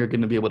 and you're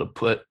going to be able to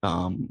put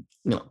I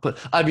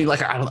mean,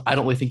 like I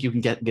don't really think you can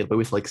get away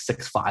with like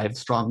 6'5"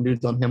 strong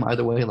dudes on him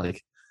either way.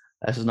 Like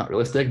that's just not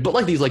realistic. But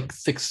like these like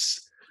 6'6",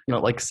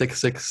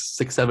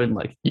 6'7",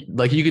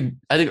 like you could,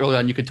 I think early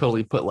on you could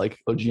totally put like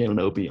OG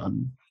Anunoby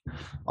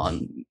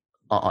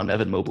on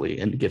Evan Mobley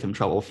and give him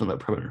trouble from the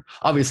perimeter.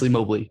 Obviously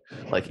Mobley,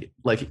 like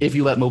if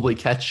you let Mobley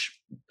catch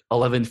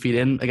 11 feet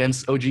in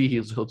against OG,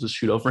 he'll just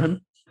shoot over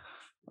him.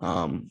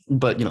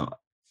 But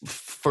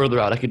further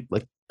out, I could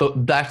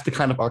that's the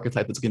kind of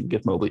archetype that's going to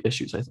give Mobley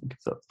issues, I think.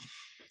 So.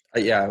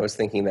 Yeah, I was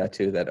thinking that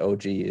too, that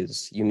OG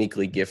is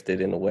uniquely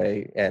gifted in a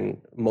way, and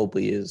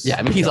Mobley is... Yeah,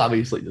 I mean, he's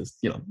obviously just,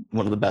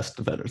 one of the best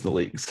defenders in the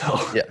league, so...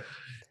 Yeah.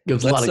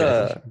 Gives a lot of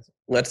guys.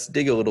 Let's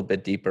dig a little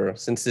bit deeper.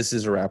 Since this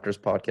is a Raptors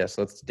podcast,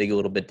 let's dig a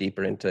little bit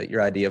deeper into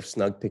your idea of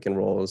snug pick and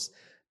rolls,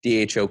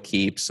 DHO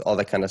keeps, all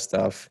that kind of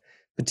stuff,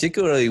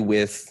 particularly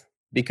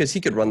because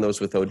he could run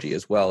those with OG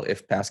as well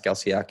if Pascal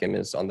Siakam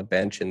is on the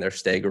bench and they're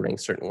staggering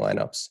certain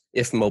lineups,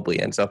 if Mobley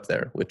ends up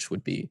there, which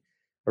would be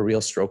a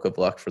real stroke of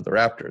luck for the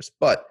Raptors.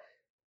 But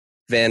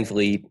Van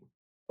Vliet,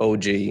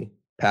 OG,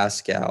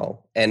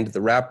 Pascal, and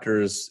the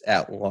Raptors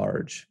at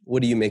large,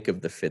 what do you make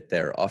of the fit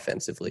there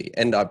offensively?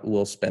 And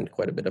we'll spend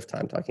quite a bit of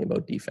time talking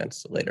about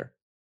defense later.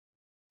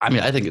 I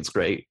mean, I think it's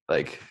great.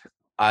 Like,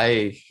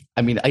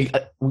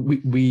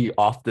 we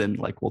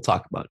often we'll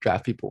talk about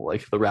draft people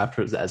like the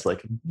Raptors as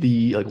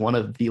one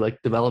of the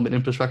development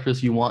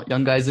infrastructures you want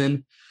young guys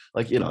in,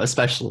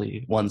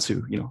 especially ones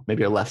who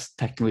maybe are less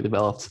technically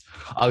developed.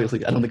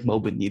 Obviously, I don't think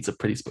Mobley needs a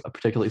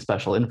particularly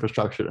special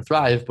infrastructure to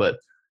thrive, but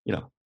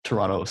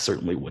Toronto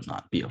certainly would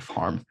not be of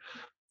harm.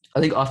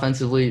 I think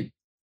offensively,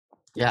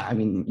 yeah, I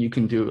mean, you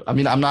can do. I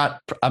mean, I'm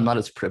not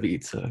as privy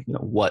to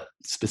what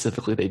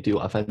specifically they do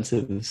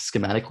offensive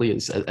schematically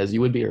as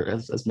you would be, or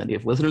as many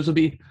of listeners would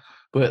be.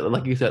 But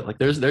like you said,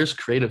 there's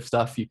creative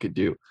stuff you could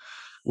do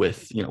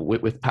with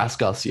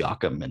Pascal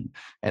Siakam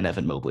and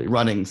Evan Mobley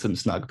running some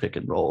snug pick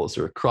and rolls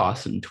or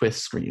cross and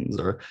twist screens,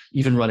 or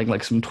even running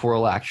some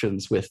twirl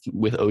actions with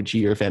OG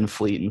or Van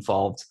Fleet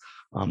involved.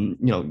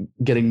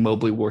 Getting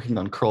Mobley working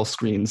on curl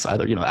screens,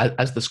 either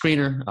as the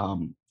screener.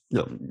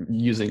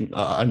 Using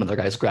another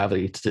guy's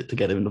gravity to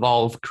get him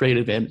involved, create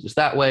advantages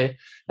that way,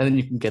 and then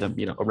you can get him,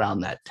 around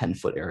that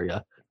 10-foot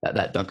area,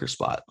 that dunker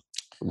spot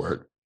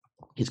where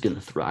he's going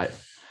to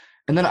thrive.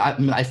 And then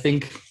I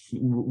think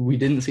we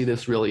didn't see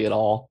this really at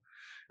all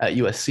at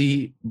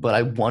USC, but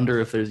I wonder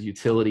if there's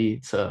utility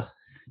to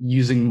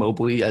using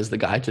Mobley as the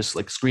guy just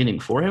screening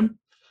for him,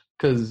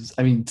 because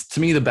I mean, to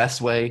me, the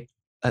best way,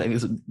 I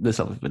think this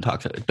has been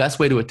talked about, the best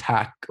way to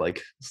attack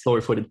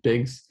slower-footed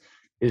bigs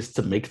is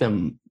to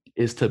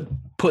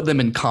put them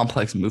in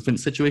complex movement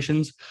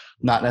situations,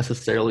 not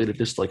necessarily to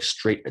just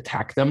straight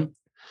attack them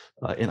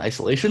in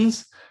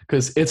isolations,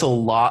 because it's a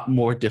lot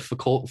more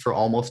difficult for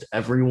almost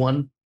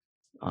everyone,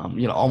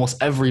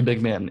 almost every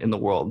big man in the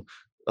world,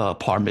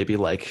 maybe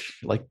like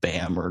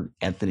Bam or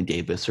Anthony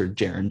Davis or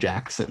Jaren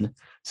Jackson,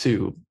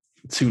 to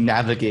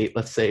navigate,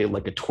 let's say,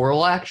 a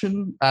twirl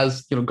action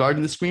as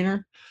guarding the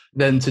screener,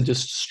 than to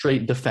just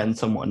straight defend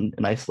someone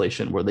in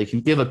isolation where they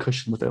can give a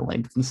cushion with their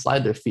length and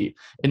slide their feet,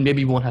 and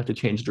maybe won't have to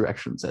change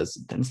directions as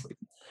intensely.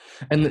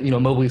 And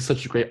Mobley is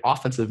such a great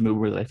offensive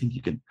mover that I think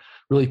you can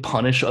really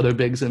punish other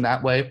bigs in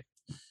that way.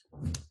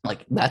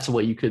 That's a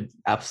way you could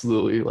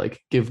absolutely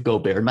give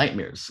Gobert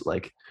nightmares.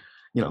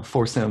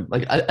 force him.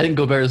 Like I think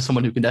Gobert is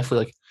someone who can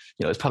definitely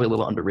is probably a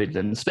little underrated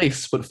in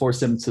space, but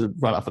force him to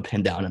run off a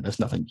pin down and there's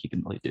nothing he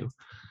can really do.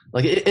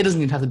 Like it doesn't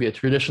even have to be a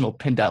traditional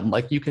pin down.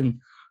 Like you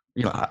can,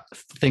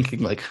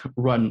 thinking like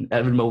run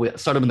Evan Mobley,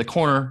 start him in the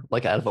corner,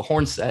 like out of a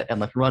horn set and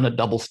like run a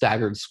double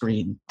staggered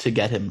screen to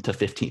get him to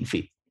 15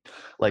 feet.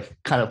 Like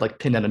kind of like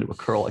pin down into a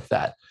curl like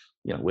that,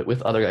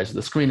 with other guys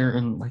with the screener.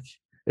 And like,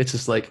 it's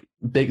just like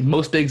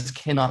most bigs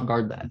cannot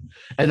guard that.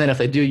 And then if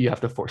they do, you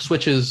have to force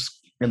switches.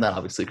 And that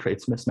obviously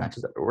creates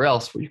mismatches everywhere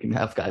else where you can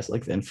have guys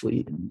like Van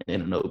Fleet and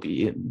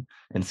Anunoby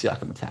and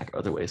Siakam attack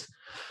other ways.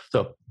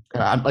 So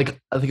I think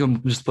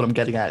what I'm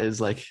getting at is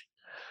like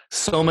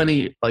so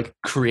many like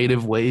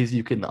creative ways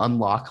you can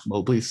unlock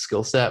Mobley's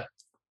skill set.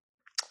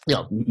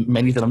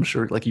 Many that I'm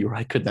sure like you or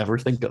I could never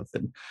think of.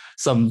 And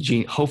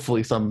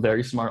hopefully some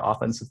very smart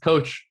offensive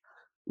coach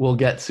will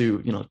get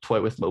to,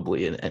 toy with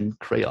Mobley and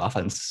create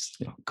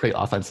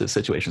offensive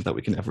situations that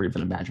we can never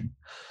even imagine.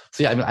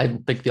 So yeah, I mean, I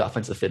think the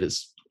offensive fit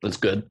is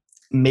good.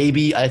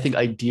 Maybe I think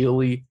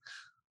ideally,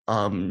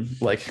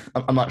 like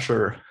I'm not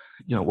sure,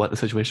 what the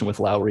situation with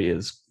Lowry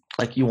is.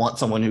 Like you want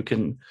someone who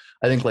can,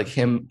 I think like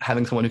him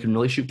having someone who can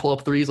really shoot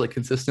pull-up threes like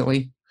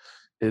consistently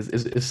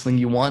is something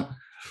you want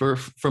for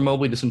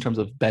Mobley, just in terms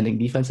of bending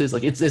defenses.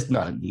 Like it's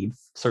not a need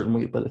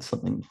certainly, but it's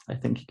something I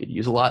think he could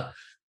use a lot.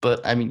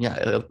 But I mean,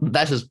 yeah,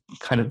 that's just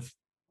kind of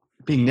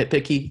being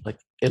nitpicky. Like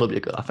it'll be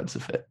a good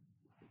offensive fit.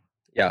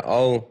 Yeah,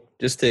 I'll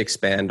just to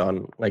expand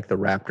on like the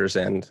Raptors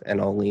end,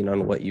 and I'll lean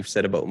on what you've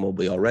said about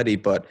Mobley already.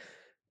 But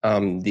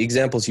the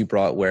examples you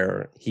brought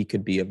where he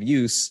could be of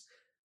use,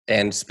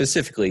 and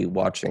specifically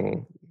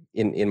watching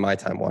in my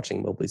time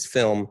watching Mobley's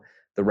film,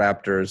 the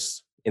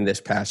Raptors in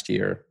this past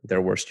year,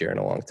 their worst year in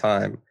a long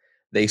time,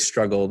 they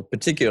struggled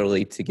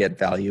particularly to get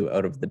value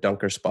out of the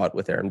dunker spot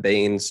with Aaron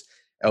Baines,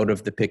 out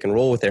of the pick and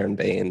roll with Aaron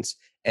Baines,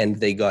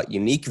 and they got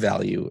unique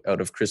value out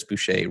of Chris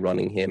Boucher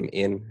running him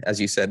in, as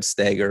you said,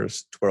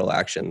 staggers, twirl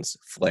actions,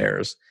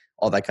 flares,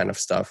 all that kind of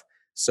stuff.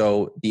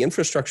 So the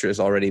infrastructure is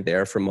already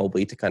there for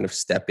Mobley to kind of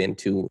step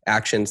into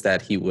actions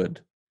that he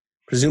would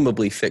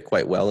presumably fit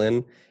quite well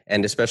in,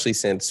 and especially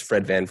since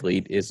Fred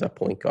VanVleet is a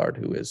point guard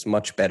who is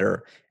much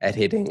better at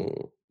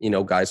hitting,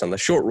 guys on the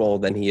short roll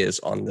than he is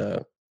on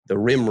the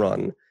rim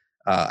run.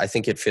 I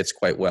think it fits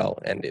quite well,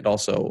 and it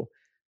also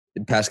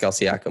Pascal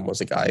Siakam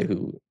was a guy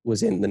who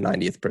was in the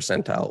 90th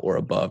percentile or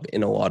above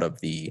in a lot of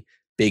the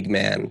big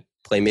man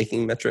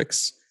playmaking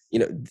metrics.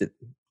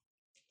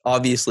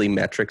 Obviously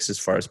metrics as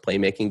far as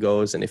playmaking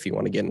goes, and if you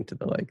want to get into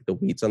the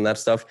weeds on that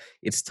stuff,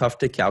 it's tough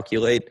to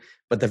calculate,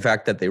 but the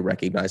fact that they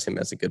recognize him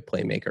as a good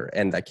playmaker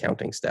and that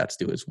counting stats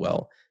do as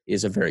well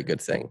is a very good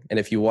thing. And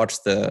if you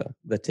watch the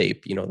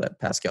tape, that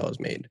Pascal has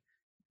made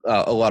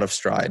a lot of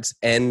strides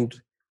and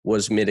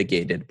was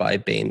mitigated by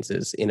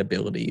Baines's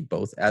inability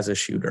both as a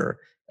shooter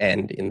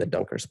and in the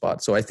dunker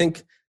spot. So I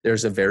think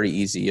there's a very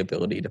easy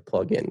ability to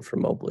plug in for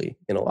Mobley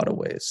in a lot of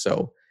ways.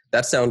 So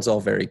that sounds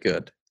all very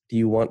good. Do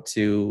you want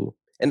to,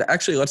 and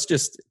actually let's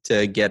just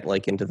to get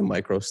into the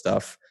micro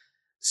stuff,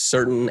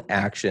 certain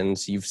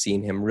actions you've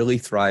seen him really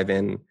thrive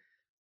in,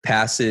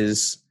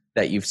 passes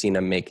that you've seen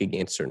him make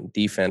against certain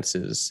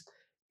defenses.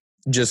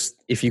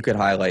 Just if you could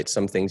highlight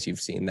some things you've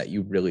seen that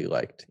you really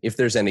liked, if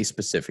there's any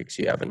specifics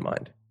you have in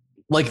mind.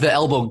 Like the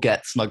elbow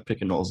get snug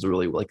pick and roll is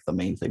really like the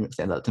main thing that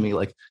stands out to me.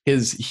 Like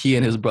he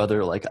and his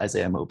brother, like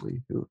Isaiah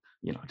Mobley, who,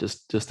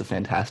 just a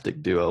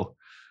fantastic duo.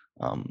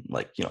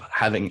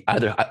 Having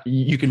either,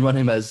 you can run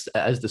him as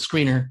the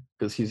screener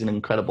because he's an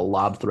incredible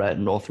lob threat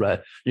and roll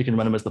threat. You can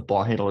run him as the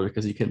ball handler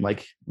because he can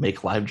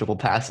make live dribble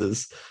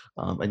passes,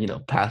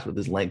 and pass with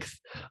his length.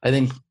 I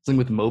think thing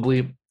with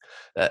Mobley,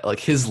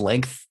 his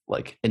length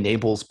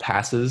enables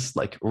passes,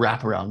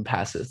 wraparound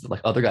passes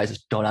that other guys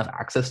just don't have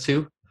access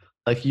to.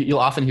 You'll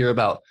often hear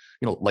about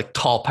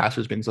tall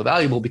passers being so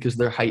valuable because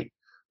their height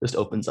just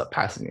opens up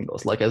passing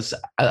angles.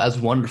 As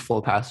wonderful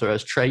a passer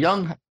as Trae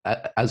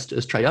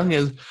Young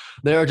is,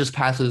 there are just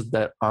passes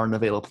that aren't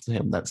available to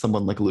him that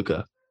someone like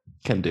Luka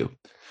can do.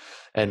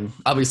 And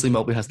obviously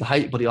Mobley has the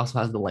height, but he also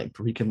has the length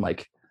where he can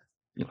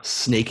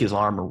snake his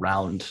arm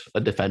around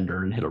a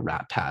defender and hit a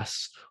wrap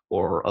pass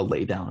or a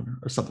lay down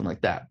or something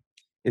like that.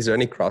 Is there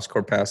any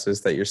cross-court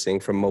passes that you're seeing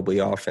from Mobley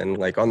often?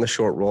 On the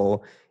short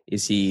roll,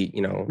 is he,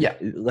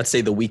 let's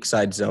say the weak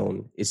side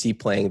zone, is he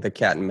playing the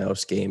cat and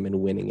mouse game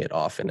and winning it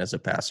often as a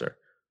passer?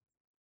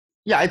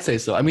 Yeah, I'd say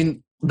so. I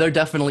mean, there are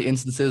definitely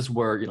instances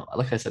where,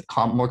 like I said,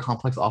 more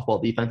complex off-ball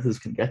defenses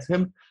can get to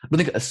him. I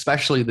think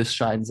especially this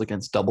shines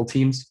against double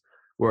teams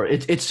where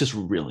it's just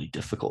really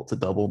difficult to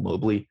double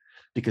Mobley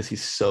because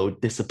he's so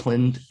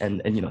disciplined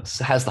and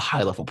has the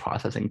high-level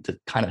processing to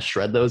kind of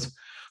shred those.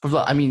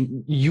 I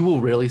mean, you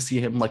will rarely see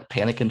him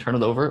panic and turn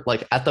it over.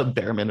 At the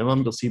bare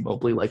minimum, you'll see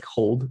Mobley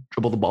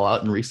dribble the ball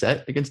out and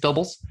reset against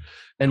doubles.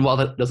 And while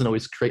that doesn't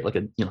always create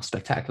a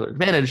spectacular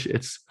advantage,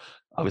 it's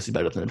obviously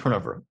better than a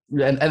turnover.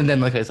 And then,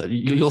 like I said,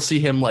 you'll see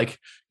him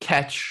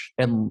catch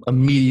and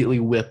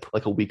immediately whip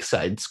a weak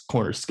side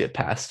corner skip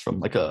pass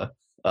from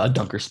a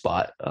dunker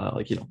spot,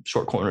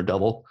 short corner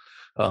double.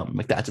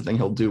 That's a thing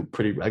he'll do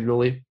pretty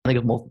regularly. I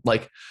think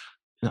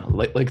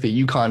like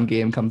the UConn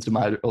game comes to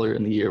mind earlier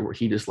in the year where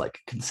he just like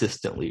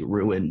consistently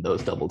ruined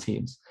those double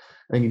teams.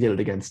 I think he did it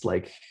against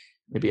like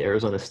maybe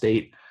Arizona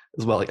State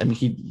as well. Like, I mean,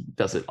 he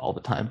does it all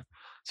the time.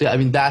 So yeah, I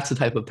mean, that's the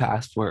type of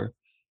pass where,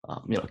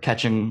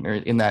 catching or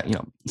in that,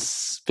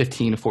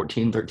 15,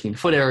 14, 13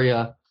 foot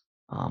area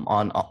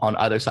on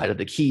either side of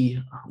the key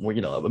where,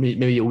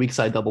 maybe a weak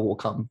side double will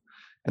come.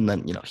 And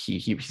then,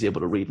 he's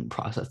able to read and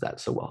process that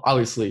so well.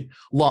 Obviously,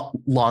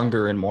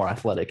 longer and more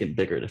athletic and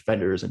bigger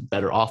defenders and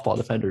better off-ball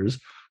defenders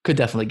could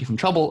definitely give him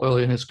trouble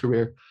early in his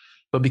career.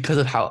 But because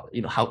of how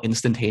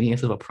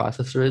instantaneous of a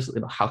processor is,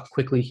 how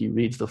quickly he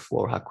reads the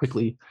floor, how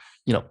quickly,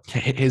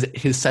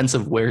 his sense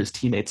of where his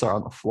teammates are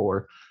on the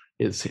floor,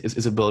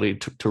 his ability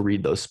to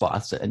read those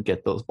spots and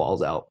get those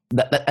balls out.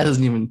 That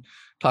doesn't even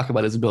talk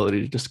about his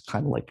ability to just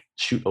kind of like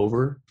shoot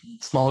over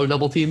smaller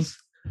double teams.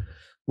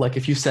 Like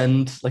if you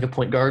send like a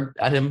point guard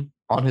at him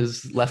on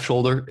his left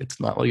shoulder, it's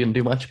not really going to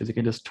do much because he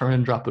can just turn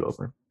and drop it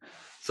over.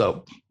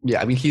 So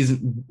yeah, I mean,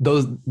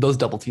 those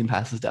double team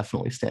passes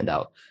definitely stand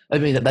out. I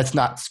mean, that's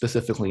not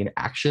specifically an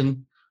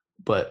action,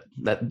 but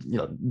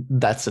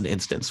that's an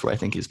instance where I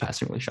think his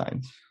passing really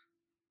shines.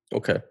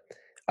 Okay.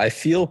 I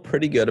feel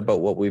pretty good about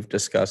what we've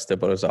discussed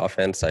about his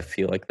offense. I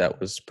feel like that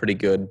was pretty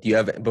good. Do you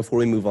have, before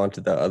we move on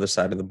to the other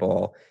side of the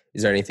ball,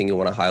 is there anything you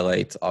want to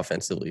highlight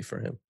offensively for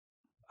him?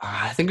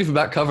 I think we've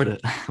about covered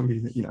it. I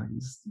mean,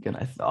 he's again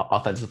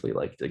offensively,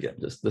 like again,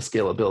 just the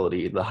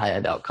scalability, the high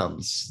end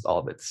outcomes, all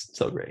of it's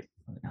so great.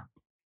 Yeah.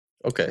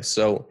 Okay,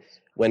 so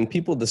when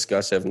people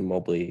discuss Evan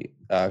Mobley,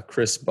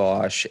 Chris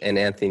Bosh and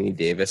Anthony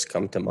Davis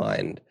come to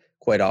mind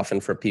quite often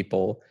for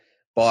people.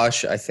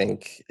 Bosh, I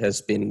think,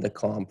 has been the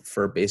comp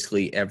for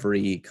basically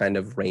every kind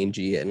of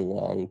rangy and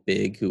long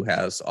big who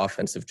has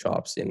offensive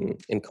chops in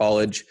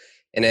college,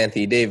 and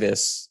Anthony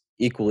Davis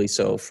equally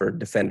so for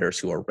defenders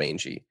who are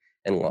rangy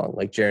and long,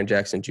 like Jaren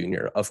Jackson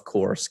Jr., of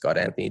course, got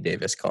Anthony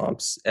Davis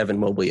comps. Evan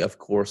Mobley, of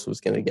course, was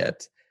going to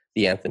get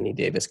the Anthony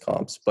Davis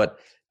comps. But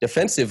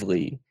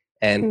defensively,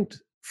 and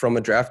from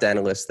a draft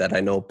analyst that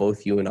I know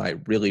both you and I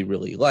really,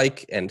 really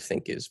like and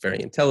think is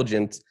very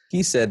intelligent,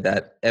 he said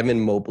that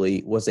Evan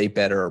Mobley was a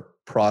better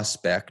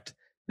prospect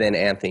than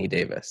Anthony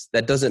Davis.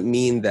 That doesn't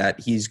mean that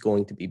he's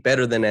going to be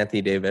better than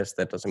Anthony Davis.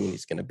 That doesn't mean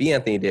he's going to be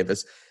Anthony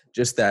Davis.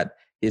 Just that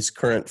his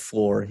current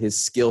floor, his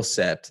skill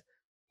set,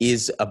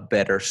 is a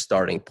better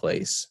starting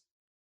place,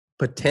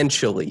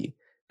 potentially,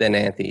 than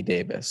Anthony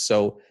Davis.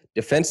 So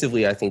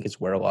defensively, I think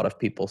is where a lot of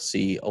people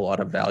see a lot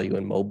of value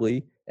in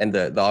Mobley. And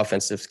the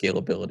offensive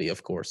scalability,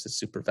 of course, is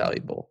super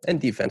valuable.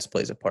 And defense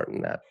plays a part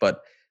in that.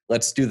 But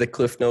let's do the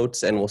cliff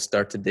notes and we'll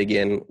start to dig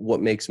in.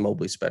 What makes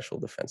Mobley special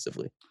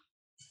defensively?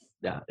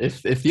 Yeah,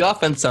 if the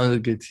offense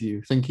sounded good to you,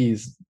 I think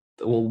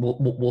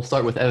we'll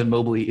start with Evan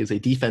Mobley is a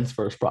defense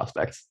first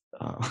prospect.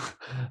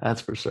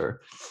 That's for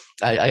sure.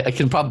 I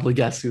can probably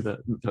guess who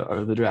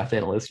the draft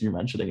analyst you're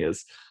mentioning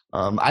is.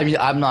 I mean,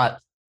 I'm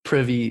not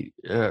privy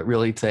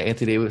really to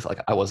Anthony Davis.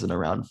 Like I wasn't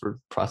around for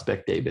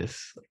Prospect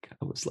Davis. Like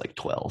I was like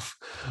 12,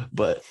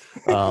 but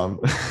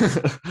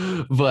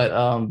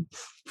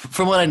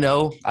from what I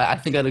know, I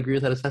think I'd agree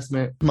with that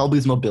assessment.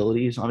 Mobley's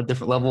mobility is on a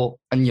different level,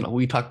 and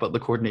we talk about the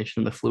coordination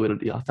and the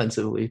fluidity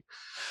offensively.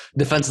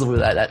 Defensively,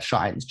 that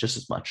shines just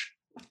as much.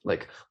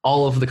 Like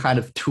all of the kind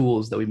of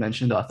tools that we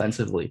mentioned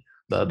offensively,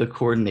 the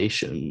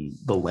coordination,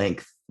 the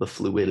length, the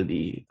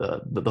fluidity,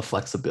 the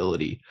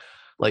flexibility,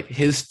 like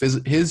his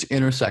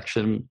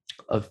intersection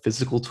of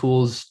physical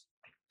tools,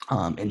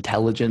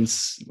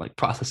 intelligence, like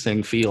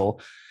processing,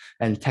 feel,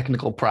 and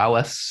technical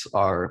prowess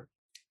are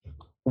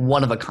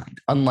one of a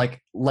kind, unlike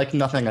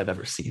nothing I've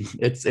ever seen.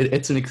 It's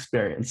an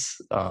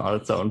experience on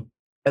its own.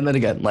 And then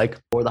again, like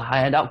for the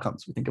high end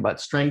outcomes, we think about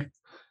strength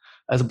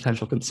as a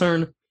potential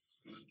concern.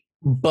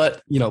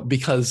 But,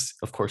 because,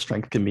 of course,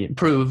 strength can be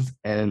improved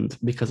and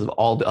because of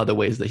all the other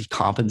ways that he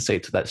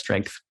compensates that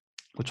strength,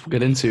 which we'll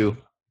get into,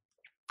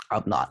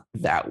 I'm not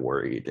that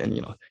worried.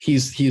 And,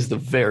 he's the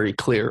very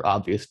clear,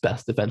 obvious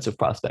best defensive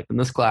prospect in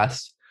this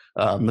class,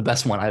 the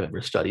best one I've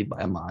ever studied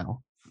by a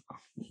mile,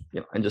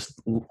 and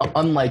just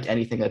unlike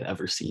anything I've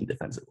ever seen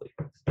defensively.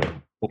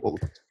 We'll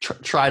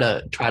try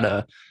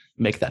to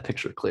make that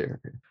picture clear.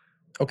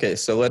 Okay,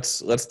 so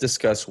let's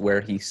discuss where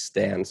he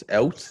stands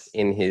out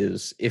in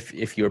his,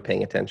 if you're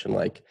paying attention,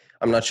 like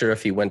I'm not sure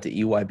if he went to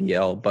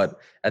EYBL, but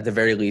at the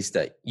very least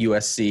at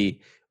USC,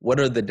 what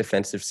are the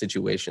defensive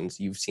situations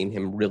you've seen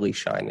him really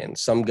shine in?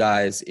 Some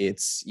guys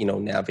it's,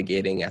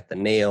 navigating at the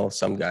nail,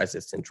 some guys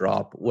it's in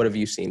drop. What have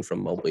you seen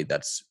from Mobley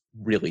that's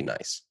really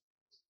nice?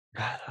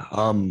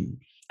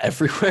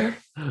 Everywhere.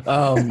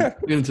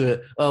 Into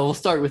it. We'll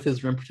start with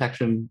his rim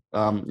protection,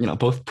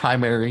 both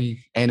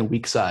primary and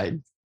weak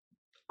side.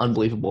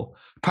 Unbelievable.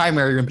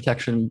 Primary rim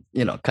protection,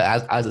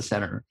 as a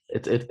center,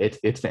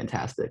 it's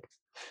fantastic.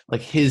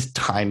 Like his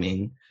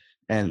timing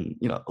and,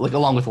 like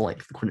along with the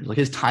length, like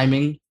his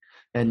timing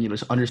and,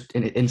 just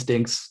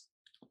instincts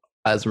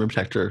as a rim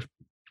protector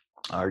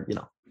are,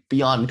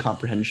 beyond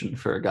comprehension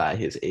for a guy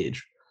his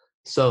age.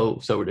 so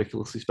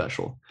ridiculously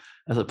special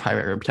as a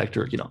primary rim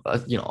protector.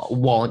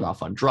 Walling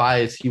off on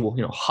drives, he will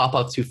hop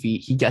up 2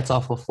 feet. He gets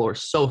off the floor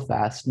so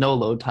fast, no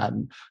load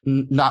time,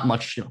 not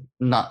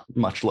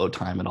much load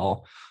time at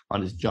all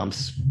on his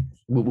jumps.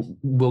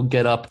 Will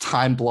get up,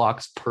 time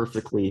blocks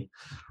perfectly.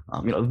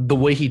 The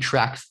way he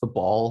tracks the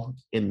ball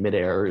in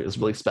midair is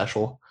really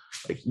special.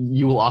 Like,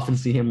 you will often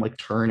see him like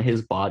turn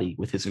his body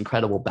with his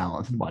incredible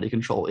balance and body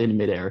control in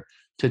midair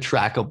to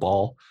track a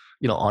ball,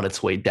 on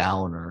its way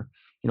down, or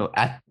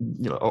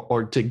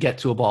or to get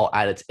to a ball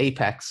at its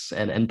apex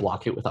and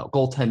block it without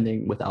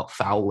goaltending, without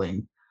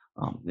fouling,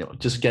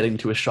 just getting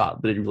to a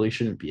shot that he really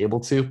shouldn't be able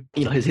to.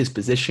 His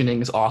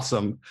positioning is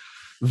awesome,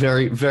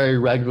 very, very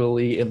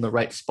regularly in the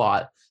right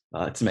spot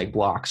to make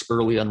blocks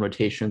early on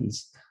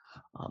rotations,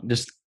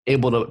 just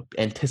able to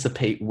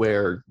anticipate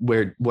where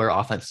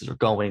offenses are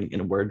going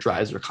and where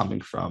drives are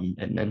coming from,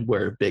 and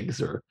where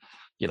bigs are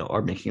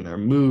making their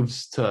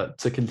moves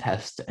to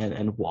contest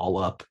and wall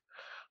up.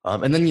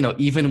 And then,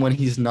 even when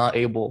he's not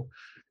able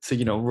to,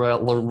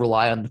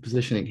 rely on the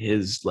positioning,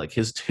 his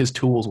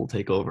tools will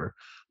take over.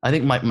 I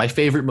think my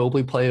favorite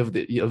Mobley play of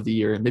the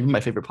year, and maybe my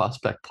favorite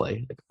prospect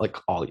play, like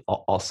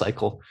all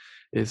cycle,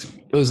 it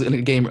was in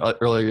a game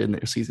earlier in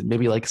the season,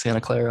 maybe like Santa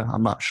Clara,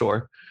 I'm not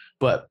sure,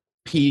 but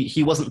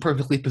he wasn't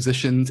perfectly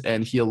positioned,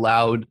 and he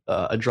allowed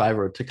a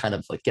driver to kind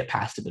of like get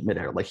past him in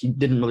midair. Like, he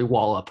didn't really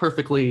wall up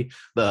perfectly,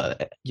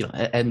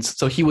 and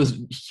so he was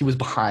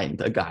behind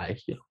a guy,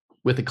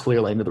 with a clear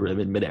lane to the rim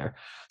in midair.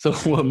 So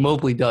what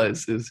Mobley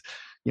does is,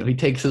 he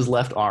takes his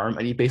left arm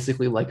and he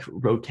basically like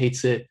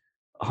rotates it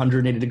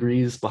 180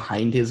 degrees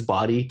behind his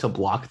body to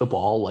block the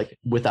ball, like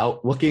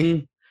without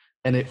looking.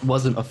 And it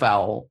wasn't a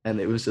foul.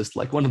 And it was just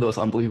like one of those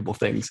unbelievable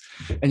things.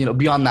 And,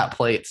 beyond that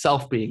play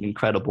itself being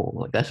incredible,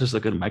 like that's just a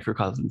good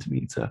microcosm to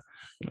me to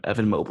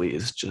Evan Mobley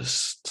is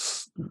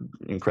just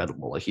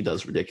incredible. Like, he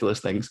does ridiculous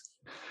things.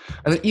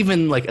 And then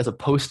even like as a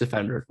post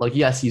defender, like,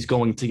 yes, he's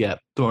going to get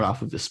thrown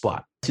off of this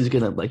spot. He's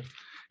going to like,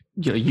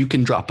 you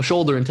can drop a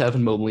shoulder into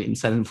Evan Mobley and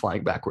send him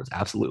flying backwards.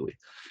 Absolutely.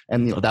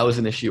 And, that was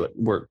an issue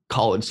where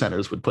college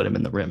centers would put him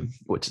in the rim,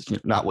 which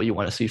is not what you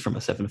want to see from a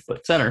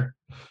 7-foot center.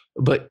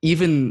 But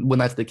even when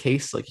that's the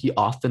case, like, he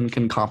often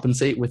can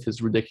compensate with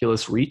his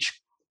ridiculous reach.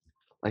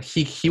 Like,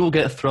 he will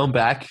get thrown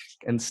back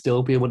and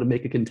still be able to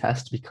make a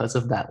contest because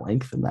of that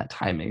length and that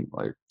timing.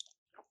 Like,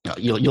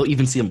 you'll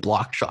even see him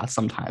block shots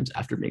sometimes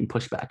after being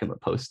pushed back in the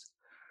post.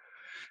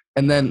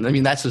 And then,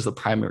 that's just the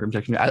primary rim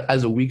protection.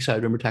 As a weak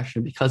side rim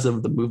protection, because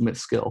of the movement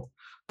skill,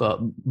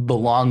 the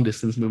long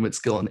distance movement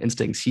skill and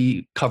instincts,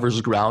 he covers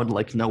ground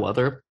like no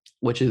other,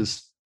 which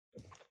is,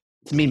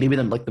 to me, maybe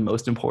like the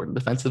most important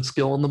defensive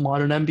skill in the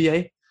modern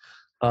NBA.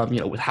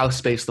 With how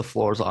spaced the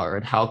floors are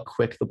and how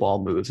quick the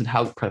ball moves and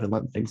how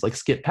prevalent things like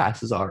skip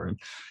passes are, and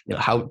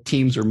how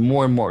teams are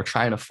more and more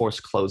trying to force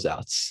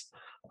closeouts,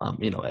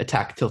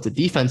 attack tilted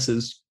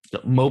defenses.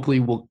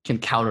 Mobley can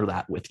counter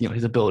that with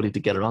his ability to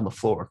get it on the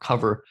floor,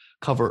 cover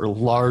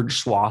large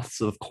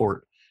swaths of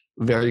court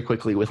very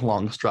quickly with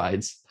long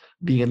strides,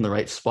 be in the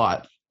right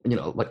spot.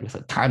 Like I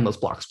said, time those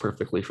blocks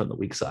perfectly from the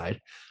weak side.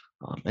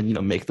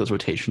 And make those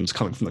rotations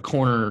coming from the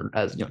corner,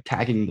 as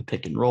tagging the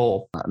pick and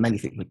roll, many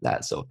things like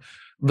that. So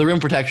the rim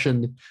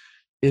protection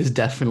is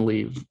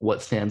definitely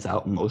what stands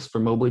out most for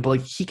Mobley. But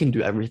like, he can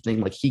do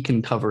everything. Like, he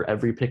can cover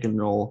every pick and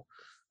roll.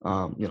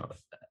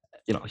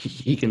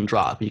 He can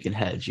drop, he can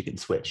hedge, he can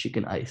switch, he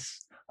can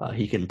ice.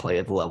 He can play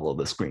at the level of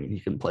the screen. He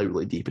can play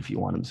really deep if you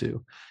want him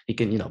to. He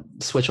can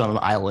switch on an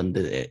island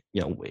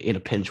in a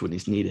pinch when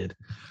he's needed.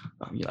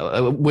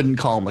 I wouldn't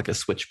call him like a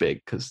switch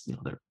big, because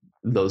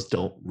those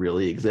don't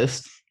really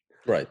exist,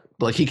 right?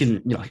 But like, he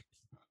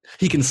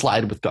can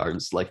slide with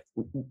guards, like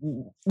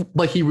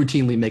he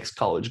routinely makes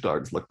college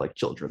guards look like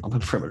children on the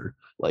perimeter,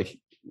 like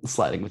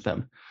sliding with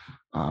them.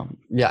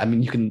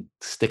 You can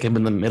stick him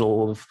in the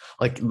middle of,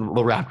 like, the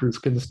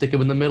Raptors can stick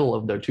him in the middle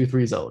of their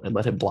 2-3 zone and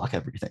let him block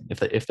everything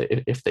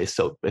if they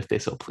so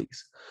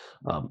please.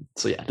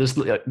 Just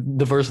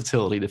the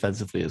versatility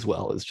defensively as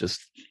well is just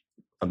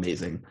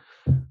amazing.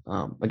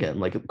 Again,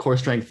 like, core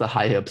strength, the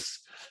high hips,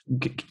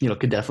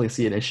 could definitely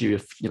see an issue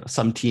if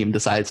some team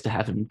decides to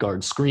have him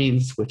guard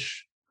screens,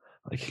 which,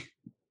 like,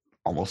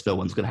 almost no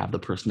one's going to have the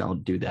personnel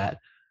to do that.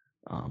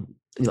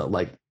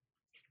 Like,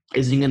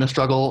 is he going to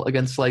struggle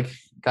against like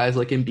guys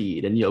like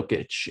Embiid and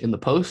Jokic in the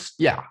post?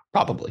 Yeah,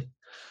 probably.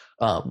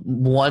 No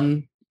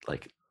one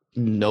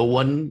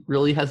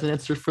really has an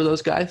answer for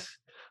those guys.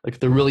 Like,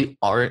 there really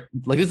aren't.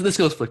 Like, this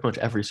goes for like pretty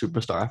much every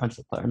superstar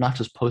offensive player, not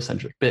just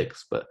post-centric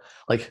bigs, but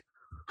like,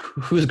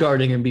 who's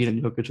guarding Embiid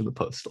and Jokic in the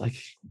post? Like,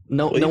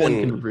 no one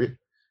can.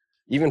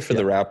 Even for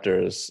the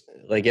Raptors,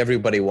 like,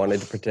 everybody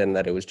wanted to pretend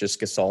that it was just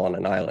Gasol on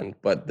an island.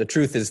 But the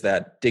truth is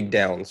that dig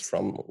downs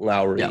from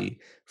Lowry,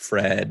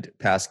 Fred,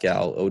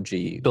 Pascal, OG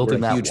built were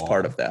in a that huge wall.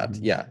 part of that.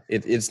 Yeah,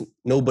 it's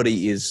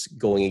nobody is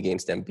going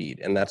against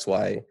Embiid. And that's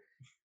why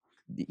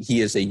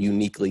he is a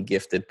uniquely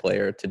gifted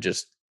player to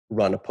just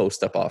run a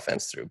post-up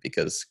offense through,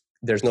 because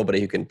there's nobody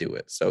who can do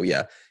it. So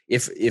yeah,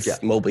 if Yeah.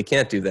 Mobley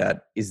can't do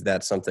that, is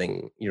that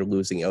something you're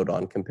losing out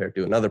on compared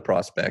to another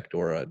prospect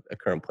or a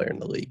current player in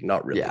the league?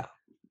 Not really.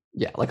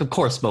 Yeah. Like, of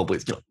course,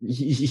 Mobley's,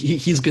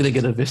 he's going to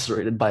get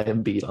eviscerated by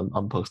Embiid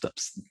on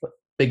post-ups.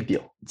 Big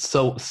deal.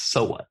 So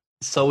what?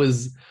 So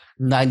is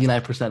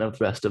 99% of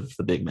the rest of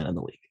the big men in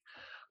the league.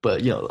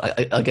 But,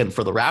 again,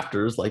 for the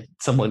Raptors, like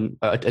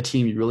a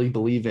team you really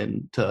believe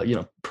in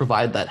to,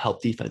 provide that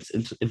help defense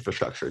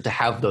infrastructure, to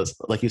have those,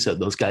 like you said,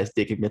 those guys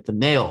digging at the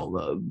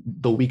nail,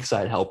 the weak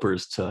side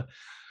helpers, to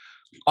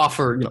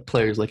offer,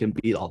 players like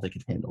Embiid all they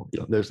can handle.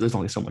 There's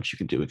only so much you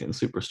can do against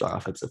superstar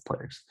offensive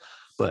players.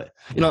 But,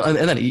 and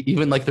then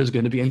even like there's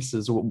going to be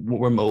instances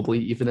where Mobley,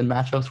 even in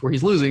matchups where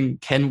he's losing,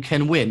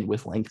 can win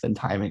with length and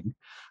timing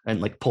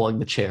and like pulling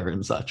the chair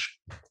and such.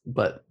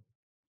 But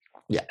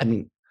yeah, I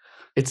mean,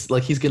 it's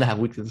like he's gonna have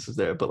weaknesses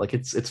there, but like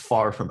it's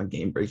far from a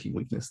game-breaking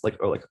weakness,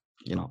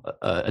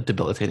 a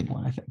debilitating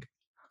one, I think.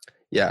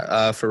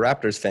 Yeah, for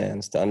Raptors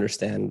fans to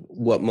understand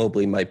what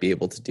Mobley might be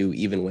able to do,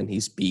 even when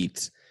he's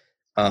beat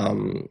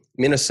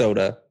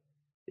Minnesota.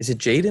 Is it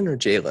Jaden or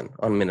Jalen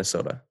on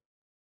Minnesota?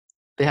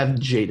 They have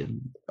Jaden.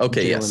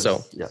 Okay, yes.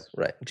 Yeah, so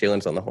right,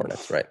 Jalen's on the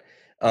Hornets, right?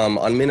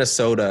 On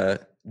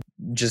Minnesota,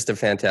 just a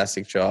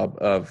fantastic job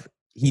of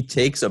he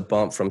takes a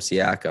bump from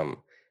Siakam.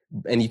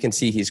 And you can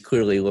see he's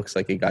clearly looks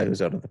like a guy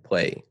who's out of the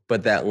play.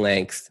 But that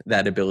length,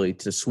 that ability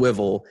to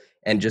swivel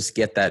and just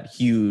get that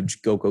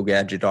huge go-go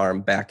gadget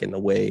arm back in the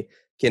way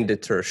can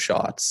deter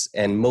shots.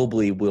 And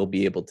Mobley will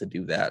be able to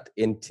do that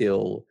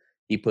until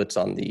he puts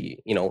on the,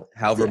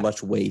 however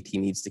much weight he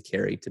needs to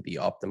carry to be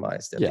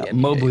optimized. At the NBA.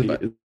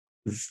 Mobley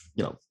is,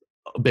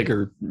 a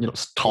bigger,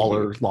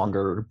 taller,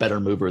 longer, better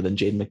mover than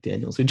Jaden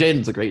McDaniels. So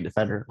Jaden's a great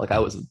defender. Like, I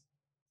was a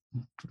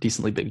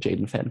decently big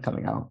Jaden fan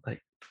coming out.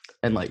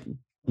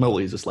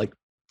 Mobley's just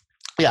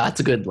it's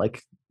a good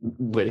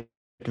way to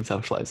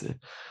conceptualize it.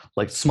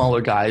 Like, smaller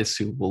guys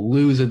who will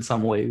lose in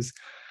some ways,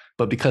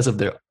 but because of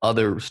their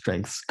other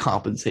strengths,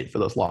 compensate for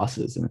those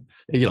losses. And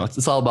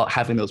it's all about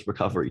having those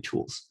recovery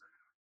tools.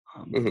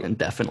 And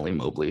definitely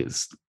Mobley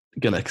is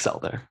going to excel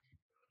there.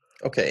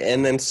 Okay,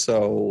 and then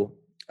so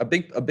a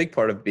big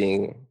part of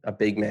being a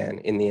big man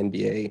in the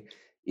NBA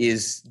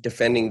is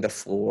defending the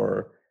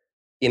floor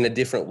in a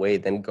different way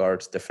than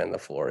guards defend the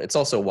floor. It's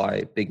also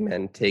why big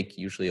men take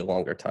usually a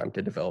longer time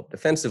to develop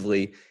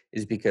defensively,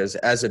 is because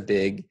as a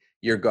big,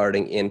 you're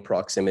guarding in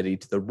proximity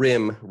to the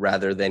rim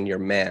rather than your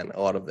man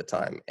a lot of the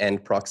time.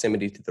 And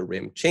proximity to the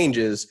rim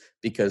changes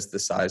because the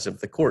size of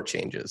the court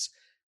changes.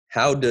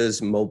 How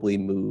does Mobley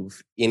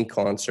move in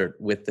concert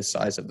with the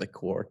size of the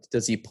court?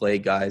 Does he play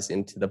guys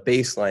into the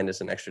baseline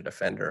as an extra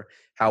defender?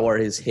 How are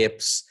his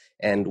hips?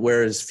 And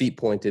where is feet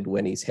pointed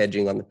when he's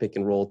hedging on the pick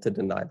and roll to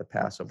deny the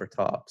pass over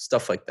top?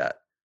 Stuff like that.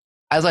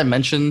 As I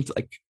mentioned,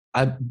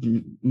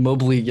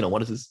 Mobley,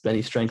 what is his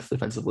many strengths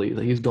defensively?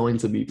 He's going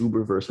to be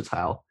uber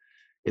versatile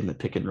in the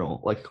pick and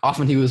roll. Like,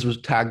 often he was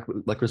tagged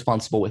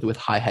responsible with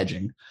high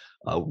hedging,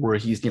 where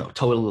he's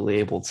totally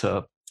able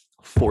to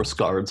force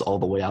guards all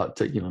the way out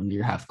to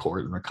near half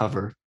court and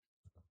recover.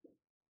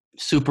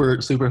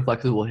 Super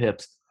flexible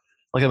hips.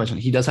 Like I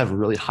mentioned, he does have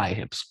really high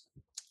hips,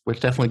 which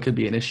definitely could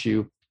be an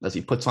issue as he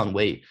puts on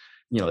weight,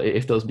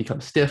 if those become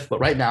stiff. But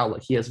right now,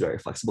 he has very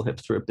flexible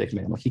hips for a big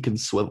man. He can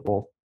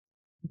swivel,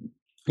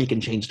 he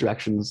can change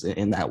directions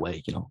in that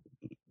way,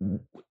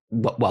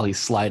 while he's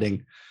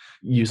sliding,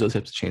 use those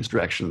hips to change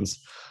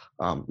directions.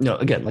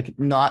 Again,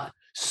 not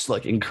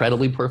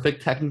incredibly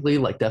perfect technically,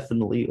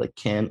 definitely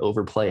can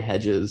overplay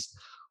hedges,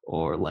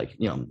 or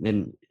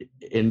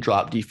in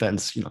drop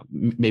defense,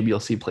 maybe you'll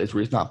see plays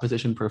where he's not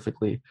positioned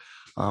perfectly.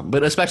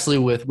 But especially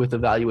with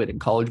evaluating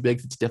college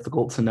bigs, it's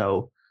difficult to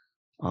know.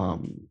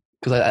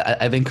 Because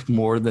I think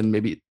more than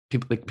maybe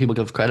people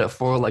give credit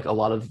for, a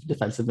lot of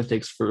defensive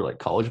mistakes for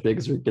college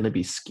bigs are going to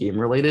be scheme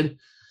related,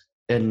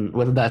 and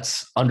whether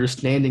that's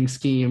understanding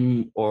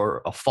scheme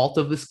or a fault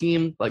of the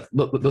scheme,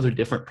 those are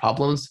different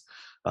problems.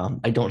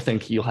 I don't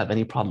think you'll have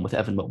any problem with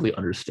Evan Mobley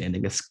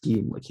understanding a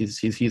scheme.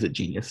 He's a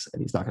genius,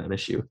 and he's not going to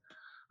miss you.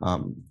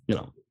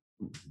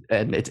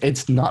 And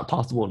it's not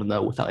possible to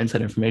know without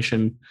inside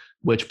information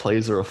which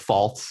plays are a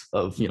fault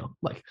of,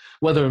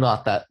 whether or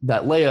not that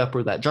layup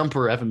or that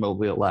jumper Evan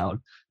Mobley allowed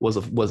was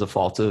a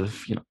fault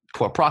of,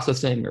 poor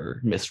processing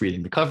or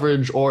misreading the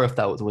coverage, or if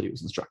that was what he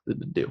was instructed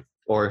to do,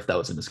 or if that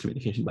was a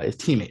miscommunication by his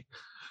teammate.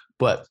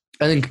 But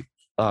I think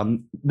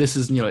this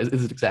is,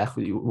 is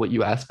exactly what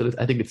you asked, but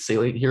I think it's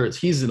salient here is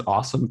he's an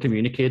awesome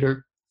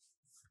communicator.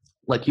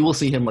 You will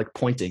see him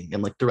pointing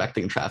and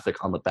directing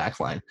traffic on the back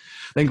line.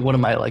 I think one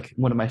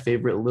of my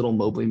favorite little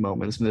Mobley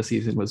moments in the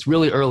season was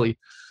really early,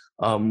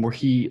 where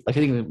he I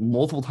think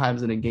multiple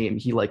times in a game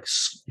he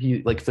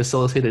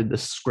facilitated the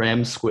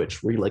scram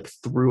switch where he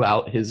threw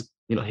out his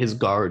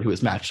guard who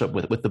was matched up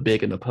with the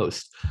big in the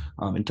post,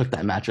 and took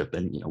that matchup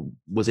and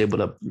was able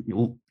to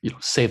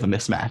save a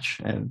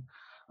mismatch and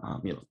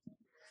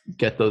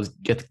get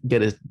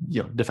his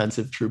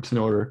defensive troops in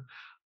order.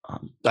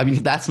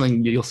 That's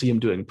something you'll see him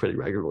doing pretty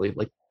regularly,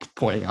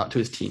 pointing out to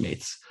his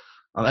teammates.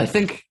 I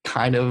think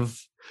kind of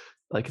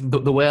like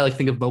the way I like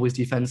think of Mobley's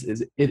defense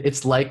is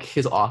it's like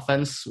his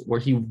offense where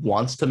he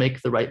wants to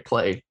make the right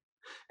play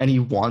and he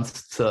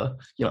wants to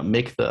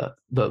make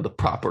the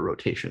proper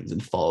rotations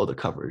and follow the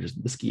coverages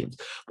and the schemes.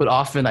 But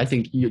often I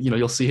think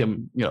you'll see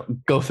him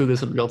go through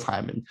this in real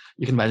time, and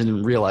you can imagine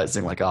him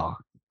realizing like, oh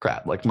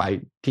crap, like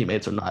my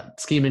teammates are not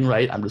scheming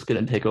right. I'm just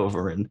going to take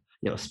over and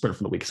sprint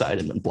from the weak side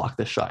and then block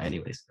this shot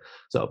anyways.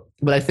 So,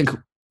 but I think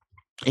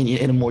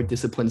in a more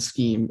disciplined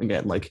scheme,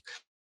 again, like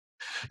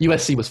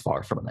USC was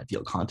far from an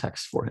ideal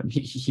context for him.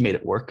 He made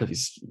it work because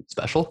he's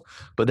special,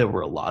 but there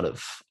were a lot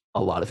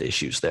of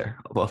issues there,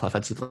 both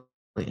offensively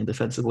and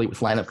defensively, with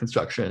lineup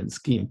construction and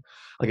scheme.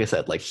 Like I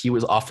said, like he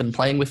was often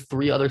playing with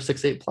 3 other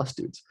 6'8+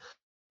 dudes,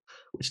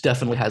 which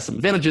definitely has some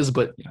advantages,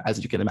 but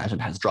as you can imagine,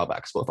 has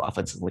drawbacks both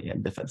offensively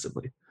and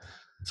defensively.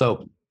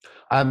 So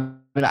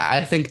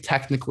I think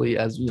technically,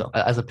 as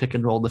as a pick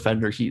and roll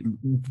defender,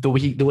 the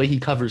way he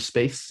covers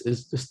space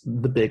is just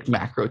the big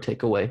macro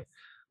takeaway.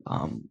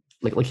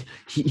 Like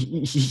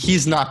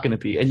he's not going to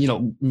be,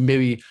 and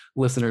maybe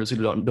listeners who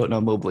don't know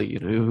Mobley,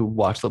 who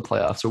watch the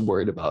playoffs, are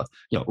worried about,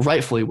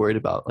 rightfully worried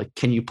about, like,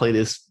 can you play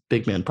this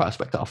big man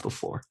prospect off the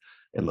floor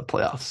in the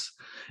playoffs?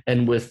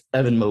 And with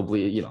Evan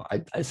Mobley,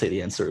 I say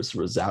the answer is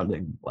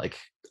resounding, like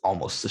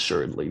almost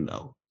assuredly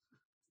no.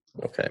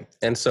 Okay.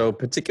 And so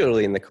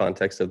particularly in the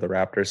context of the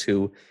Raptors,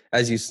 who,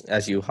 as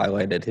you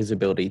highlighted, his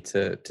ability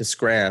to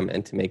scram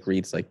and to make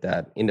reads like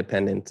that,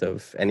 independent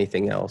of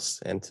anything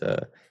else, and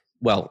to,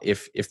 well,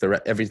 if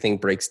everything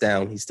breaks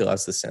down, he still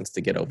has the sense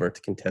to get over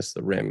to contest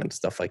the rim and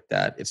stuff like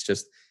that. It's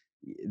just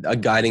a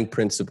guiding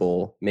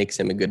principle makes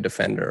him a good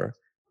defender.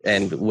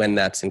 And when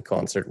that's in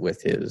concert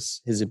with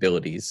his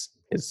abilities,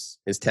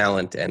 his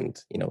talent, and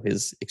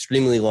his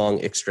extremely long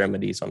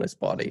extremities on his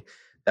body,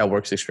 that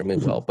works extremely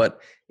well. But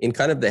in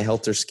kind of the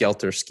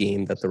helter-skelter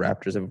scheme that the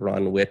Raptors have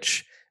run,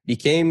 which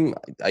became,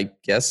 I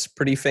guess,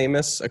 pretty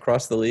famous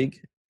across the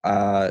league,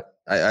 I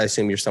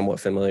assume you're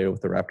somewhat familiar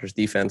with the Raptors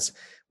defense.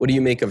 What do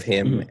you make of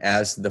him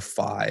as the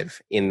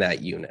 5 in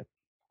that unit?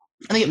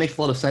 I think it makes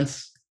a lot of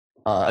sense.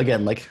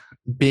 Again, like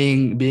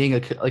being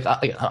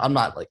I'm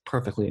not like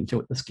perfectly into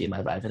it, the scheme. I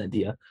have an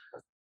idea.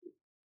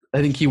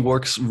 I think he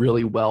works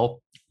really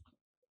well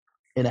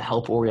in a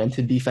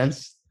help-oriented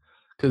defense,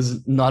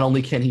 because not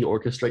only can he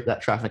orchestrate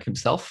that traffic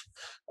himself,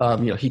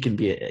 he can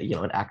be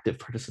an active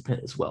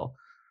participant as well.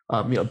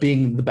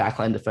 Being the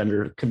backline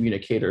defender,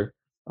 communicator,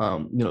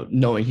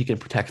 knowing he can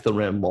protect the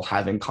rim while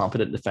having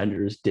competent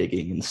defenders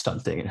digging and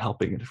stunting and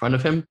helping in front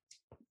of him,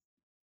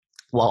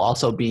 while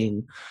also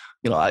being,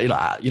 I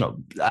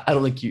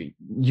don't think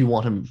you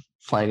want him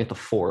playing at the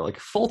 4 like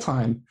full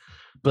time,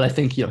 but I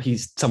think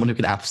he's someone who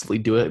can absolutely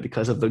do it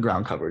because of the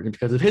ground coverage and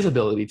because of his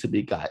ability to be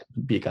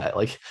a guy.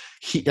 Like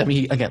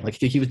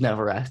he was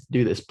never asked to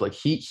do this, but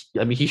he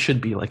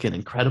should be like an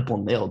incredible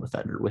nail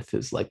defender with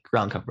his like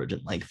ground coverage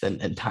and length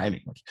and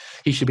timing. Like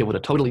he should be able to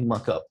totally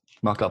muck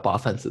up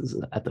offenses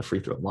at the free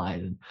throw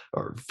line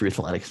or free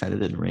throw line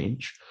extended in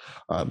range.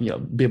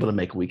 Be able to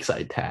make weak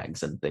side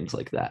tags and things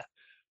like that.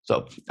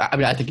 So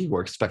I think he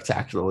works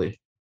spectacularly.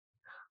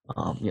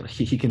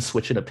 He can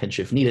switch in a pinch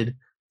if needed.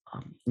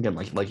 Again,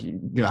 like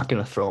you're not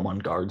going to throw him on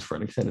guards for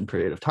an extended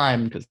period of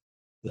time because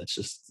that's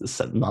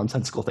just a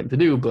nonsensical thing to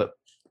do, but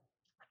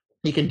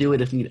he can do it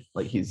if needed.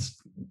 Like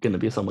he's going to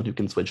be someone who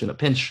can switch in a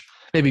pinch,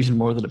 maybe even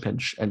more than a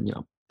pinch, and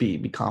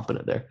be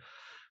confident there,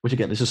 which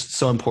again is just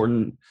so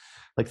important.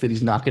 Like that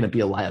he's not going to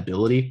be a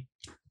liability,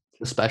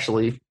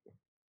 especially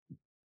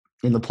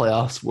in the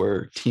playoffs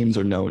where teams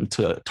are known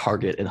to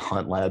target and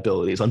hunt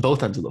liabilities on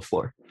both ends of the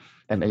floor.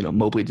 And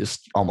Mobley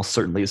just almost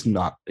certainly is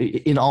not,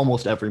 in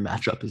almost every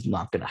matchup, is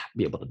not going to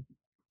be able to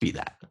be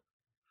that.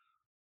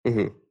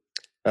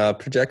 Mm-hmm.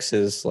 Projects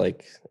is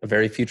like a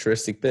very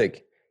futuristic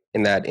big,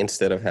 in that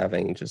instead of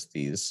having just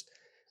these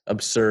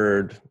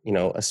absurd,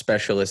 a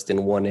specialist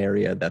in one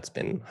area that's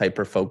been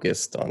hyper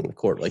focused on the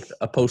court, like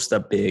a post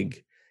up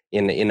big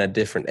in a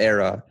different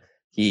era,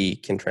 he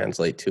can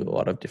translate to a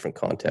lot of different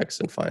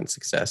contexts and find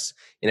success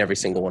in every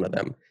single one of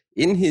them.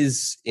 In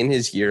his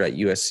year at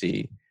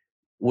USC,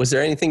 was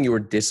there anything you were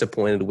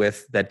disappointed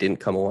with that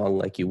didn't come along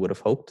like you would have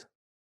hoped?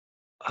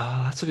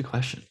 That's a good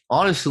question.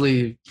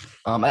 Honestly,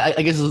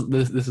 I guess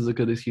this is a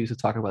good excuse to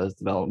talk about his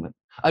development.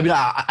 I mean,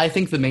 I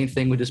think the main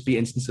thing would just be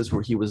instances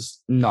where he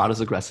was not as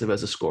aggressive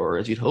as a scorer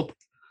as you'd hope.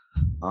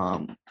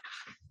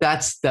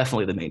 That's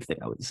definitely the main thing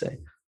I would say.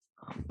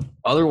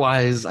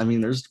 Otherwise, I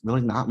mean, there's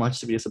really not much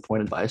to be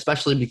disappointed by,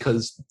 especially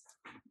because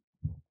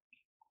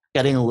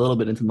getting a little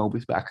bit into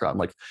Mobley's background,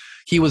 like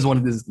he was one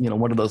of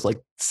those like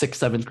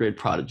 6th, 7th grade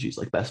prodigies,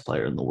 like best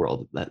player in the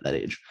world at that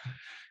age.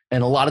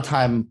 And a lot of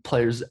time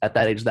players at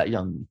that age, that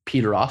young,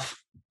 peter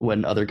off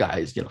when other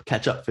guys,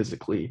 catch up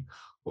physically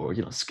or,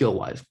 skill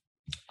wise.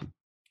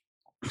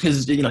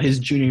 His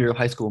junior year of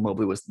high school,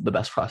 Mobley was the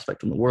best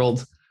prospect in the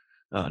world,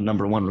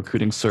 number 1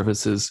 recruiting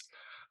services.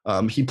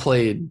 He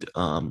played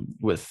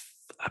with,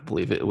 I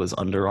believe it was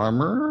Under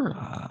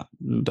Armour.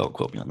 Don't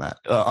quote me on that.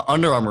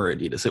 Under Armour or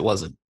Adidas. It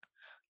wasn't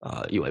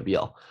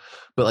UABL,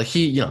 but like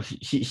he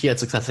had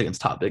success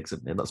against top bigs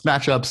in those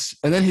matchups.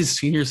 And then his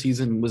senior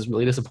season was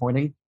really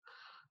disappointing.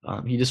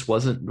 He just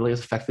wasn't really as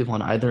effective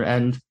on either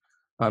end.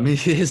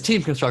 His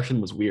team construction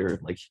was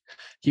weird. Like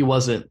he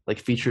wasn't like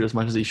featured as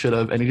much as he should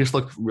have, and he just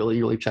looked really,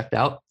 really checked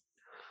out.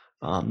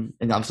 And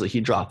obviously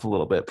he dropped a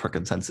little bit per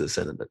consensus,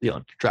 and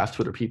draft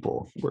Twitter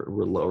people were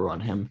lower on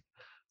him.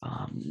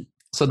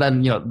 So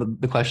then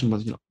the question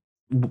was,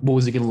 what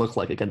was he going to look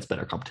like against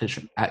better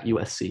competition at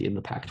USC in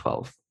the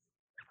Pac-12?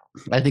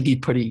 I think he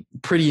pretty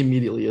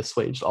immediately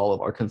assuaged all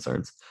of our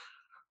concerns.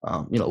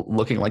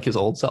 Looking like his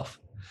old self.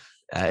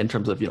 In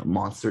terms of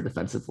monster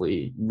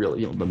defensively,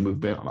 really the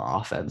movement on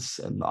offense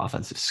and the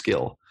offensive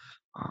skill.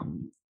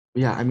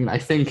 I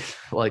think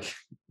like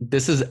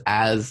this is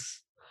as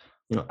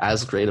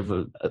great of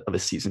a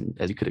season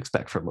as you could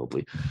expect from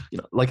Mobley.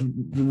 Like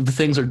the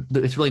things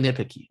it's really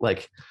nitpicky.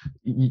 Like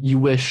you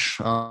wish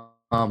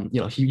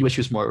you wish he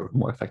was more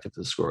effective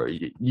as a scorer.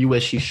 You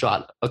wish he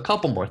shot a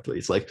couple more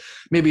threes. Like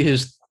maybe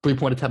his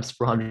 3-point attempts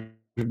per 100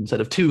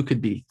 instead of 2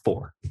 could be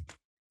 4.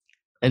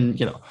 And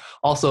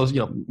also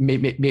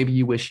maybe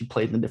you wish he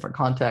played in a different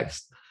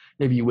context.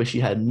 Maybe you wish he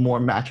had more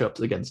matchups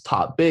against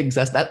top bigs.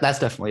 That's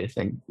definitely a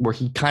thing where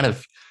he kind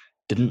of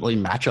didn't really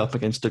match up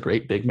against a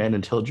great big man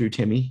until Drew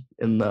Timme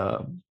in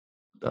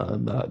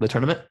the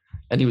tournament,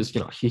 and he was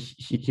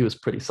he was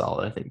pretty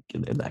solid, I think,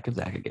 in that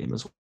Gonzaga game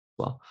as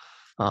well.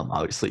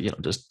 Obviously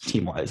just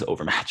team wise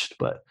overmatched,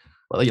 but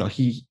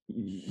he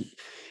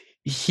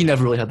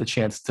never really had the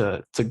chance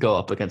to go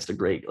up against a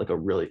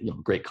really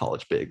great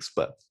college bigs.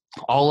 But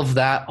all of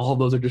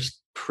those are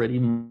just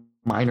pretty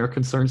minor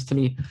concerns to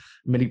me,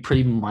 many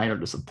pretty minor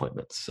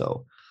disappointments.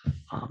 So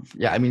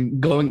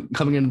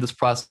coming into this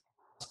process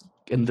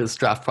in this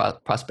draft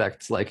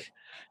prospects, like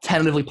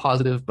tentatively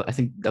positive, but I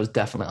think that was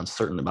definitely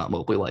uncertain about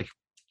Mobley. Like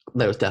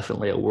there was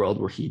definitely a world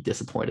where he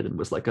disappointed and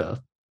was like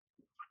a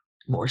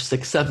more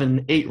 6,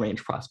 7, 8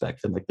 range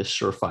prospect than like this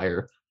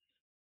surefire,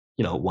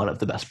 one of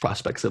the best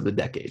prospects of the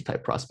decade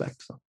type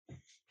prospect. So.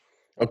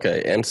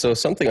 Okay, and so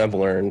something I've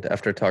learned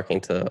after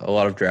talking to a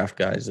lot of draft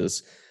guys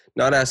is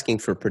not asking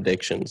for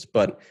predictions,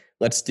 but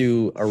let's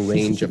do a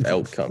range of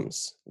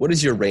outcomes. What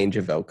is your range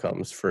of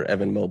outcomes for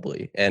Evan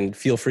Mobley? And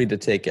feel free to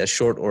take as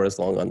short or as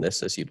long on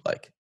this as you'd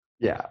like.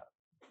 Yeah.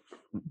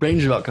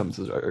 Range of outcomes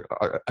are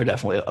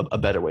definitely a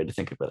better way to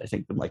think of it, I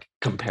think, than like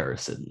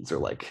comparisons or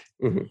like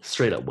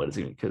straight up what is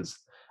it? Because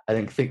I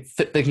think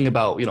thinking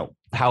about,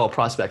 how a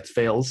prospect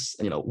fails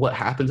and, what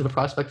happens if a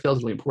prospect fails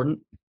is really important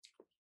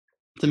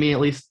to me, at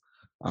least.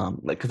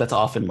 Because that's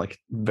often like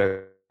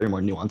very, very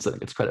more nuanced than it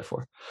gets credit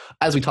for.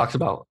 As we talked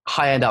about,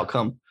 high-end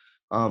outcome,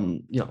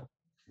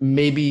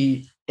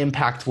 maybe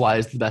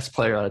impact-wise the best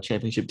player on a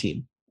championship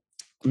team.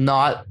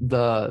 Not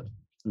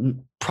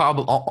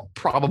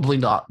probably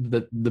not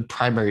the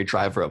primary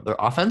driver of their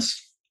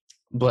offense,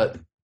 but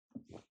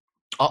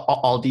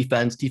all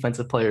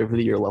defensive player of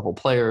the year level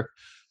player,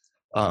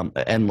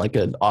 and like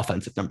an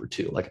offensive number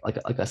 2, like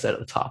I said at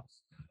the top.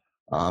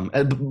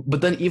 But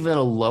then even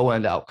a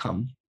low-end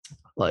outcome,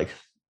 like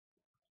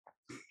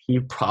he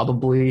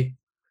probably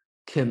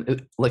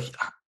can, like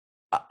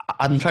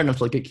I'm trying not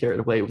to like get carried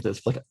away with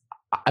this. Like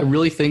I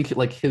really think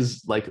like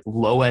his like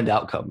low-end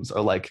outcomes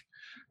are like,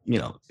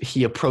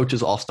 he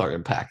approaches all-star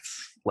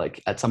impacts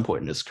like at some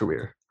point in his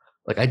career.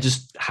 Like I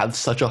just have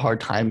such a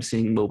hard time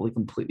seeing Mobley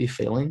completely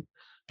failing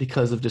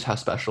because of just how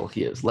special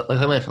he is. Like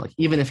I mentioned, like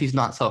even if he's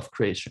not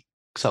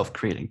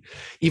self-creating,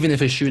 even if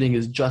his shooting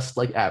is just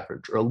like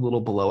average or a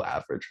little below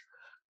average,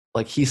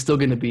 like he's still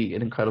going to be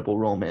an incredible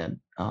role man,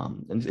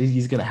 and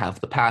he's going to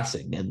have the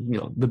passing and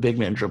the big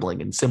man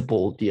dribbling and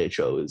simple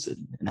DHOs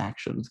and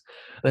actions.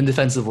 Then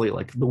defensively,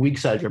 like the weak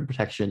side rim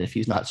protection, if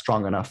he's not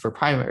strong enough for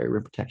primary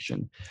rim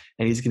protection,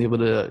 and he's going to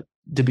be able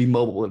to be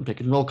mobile in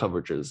pick and roll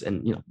coverages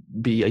and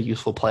be a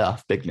useful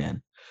playoff big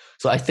man.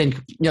 So I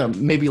think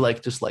maybe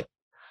like just like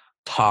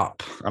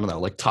top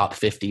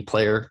 50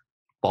 player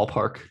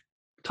ballpark,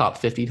 top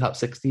 50, top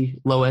 60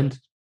 low end.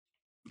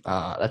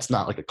 That's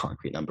not like a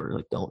concrete number.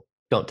 Like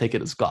don't take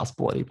it as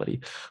gospel,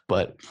 anybody.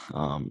 But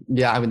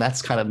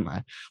that's kind of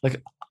my,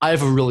 like, I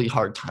have a really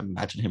hard time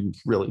imagining him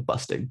really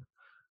busting.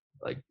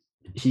 Like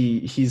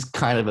he's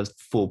kind of as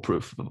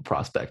foolproof of a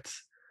prospect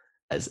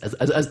as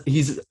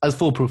he's as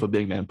foolproof a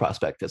big man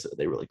prospect as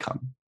they really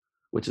come,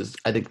 which is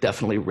I think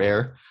definitely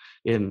rare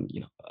in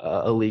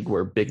a league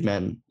where big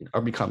men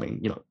are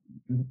becoming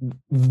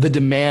the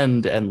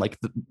demand and like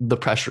the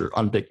pressure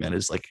on big men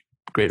is like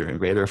greater and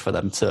greater for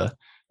them to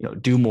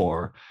do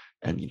more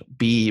and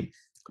be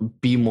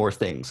more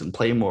things and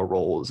play more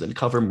roles and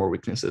cover more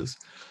weaknesses.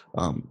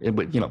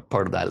 But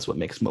part of that is what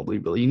makes Mobley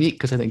really unique,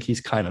 because I think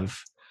he's kind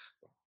of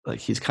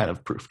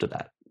proof to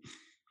that.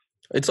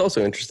 It's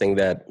also interesting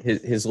that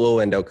his low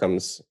end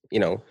outcomes,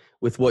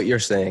 with what you're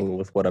saying,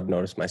 with what I've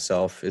noticed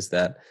myself, is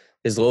that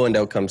his low end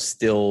outcomes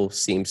still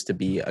seems to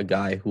be a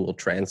guy who will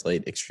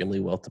translate extremely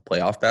well to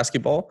playoff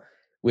basketball,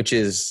 which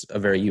is a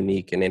very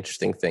unique and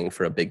interesting thing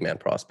for a big man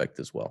prospect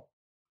as well.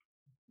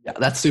 Yeah,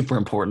 that's super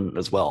important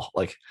as well.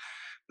 Like,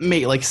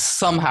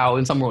 somehow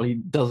in some world he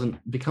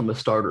doesn't become a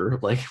starter,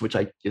 like, which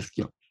I just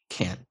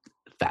can't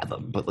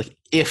fathom. But like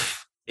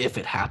if if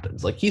it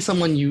happens. Like he's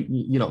someone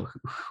you know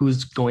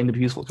who's going to be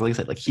useful. Like I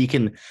said, like he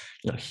can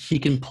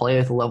play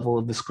at the level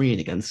of the screen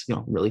against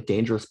really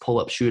dangerous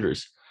pull-up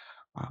shooters.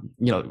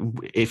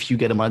 If you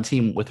get him on a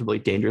team with a really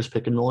dangerous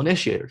pick and roll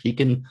initiator, he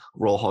can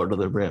roll hard to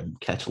the rim,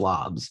 catch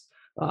lobs,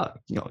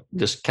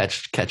 just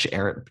catch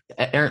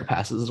errant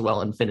passes as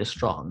well and finish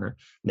strong or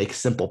make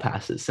simple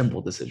passes,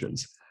 simple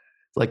decisions,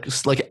 like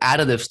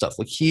additive stuff.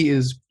 Like he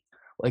is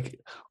like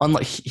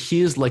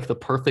he is like the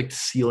perfect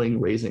ceiling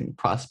raising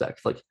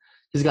prospect. Like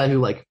he's a guy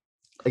who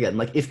again,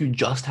 if you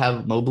just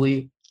have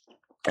Mobley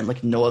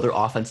and no other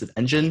offensive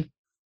engine,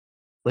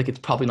 it's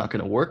probably not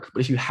going to work.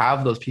 But if you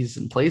have those pieces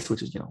in place,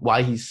 which is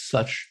why he's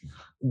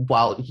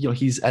while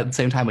he's at the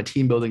same time a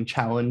team building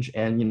challenge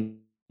and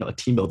a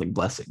team building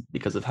blessing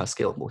because of how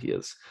scalable he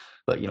is.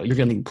 But you're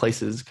going to need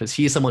places because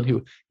he is someone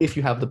who, if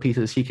you have the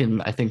pieces, he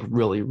can, I think,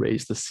 really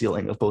raise the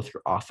ceiling of both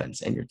your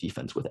offense and your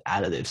defense with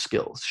additive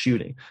skills,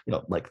 shooting,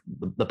 like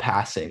the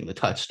passing, the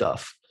touch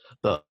stuff,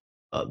 the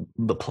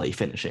play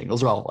finishing.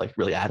 Those are all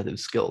really additive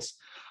skills,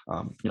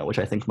 which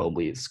I think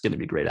Mobley is going to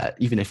be great at,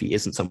 even if he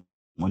isn't someone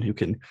who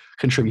can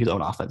contribute his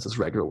own offense as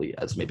regularly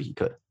as maybe he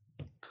could.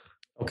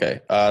 Okay.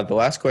 The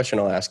last question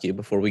I'll ask you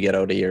before we get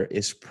out of here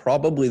is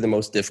probably the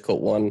most difficult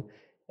one.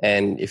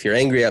 And if you're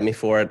angry at me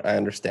for it, I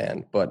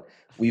understand. But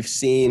we've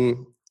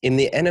seen in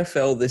the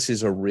NFL, this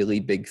is a really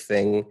big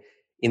thing.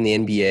 In the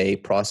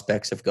NBA,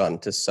 prospects have gotten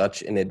to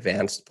such an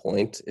advanced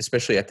point,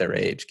 especially at their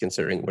age,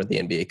 considering where the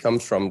NBA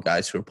comes from,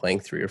 guys who are playing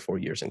 3 or 4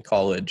 years in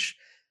college,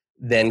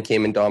 then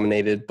came and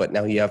dominated. But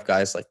now you have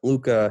guys like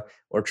Luka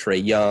or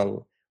Trae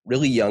Young,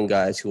 really young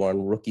guys who are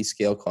on rookie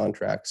scale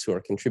contracts who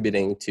are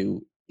contributing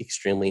to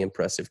extremely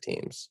impressive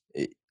teams.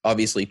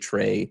 Obviously,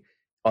 Trae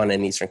on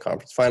an Eastern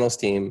Conference Finals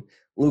team.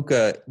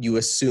 Luka, you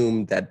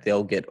assume that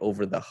they'll get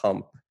over the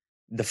hump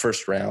the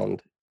first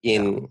round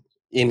in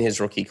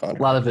his rookie contract.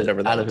 A lot of it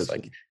out of his,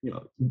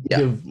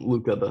 give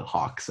Luka the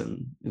Hawks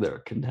and they're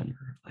a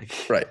contender.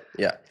 Right,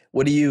 yeah.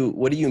 What do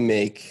you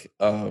make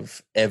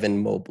of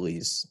Evan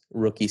Mobley's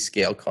rookie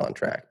scale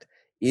contract?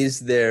 Do you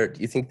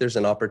think there's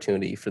an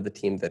opportunity for the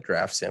team that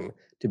drafts him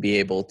to be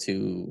able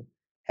to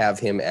have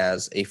him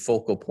as a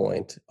focal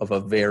point of a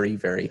very,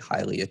 very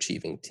highly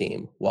achieving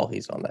team while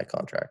he's on that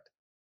contract?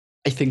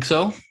 I think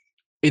so.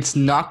 It's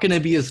not going to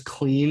be as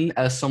clean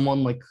as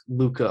someone like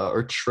Luka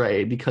or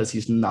Trae because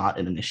he's not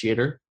an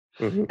initiator,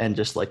 and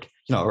just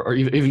or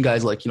even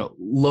guys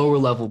lower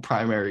level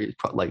primary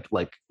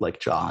like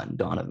John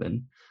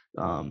Donovan,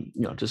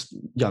 just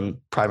young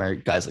primary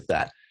guys like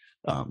that,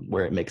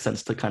 where it makes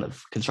sense to kind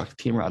of construct a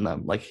team around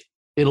them.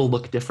 It'll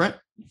look different.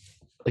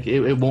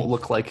 It won't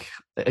look like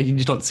you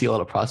just don't see a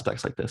lot of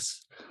prospects like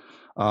this.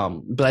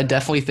 But I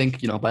definitely think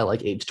by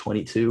age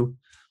 22,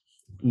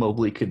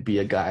 Mobley could be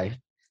a guy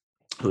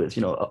who is,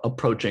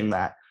 approaching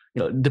that,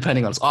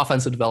 depending on his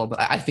offensive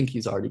development. I think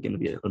he's already going to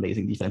be an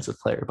amazing defensive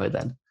player by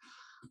then.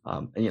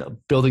 And,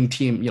 building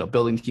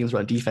teams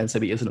around defense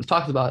maybe isn't as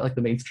talked about like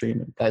the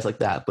mainstream and guys like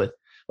that, but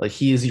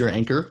he is your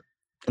anchor.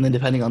 And then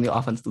depending on the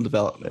offensive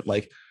development,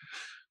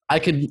 I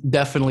could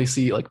definitely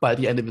see by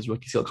the end of his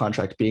rookie scale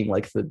contract being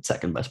the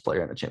second best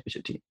player on the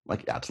championship team.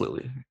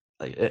 Absolutely.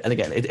 And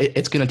again,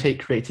 it's going to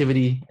take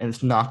creativity, and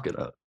it's not going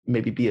to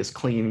maybe be as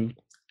clean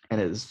and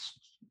as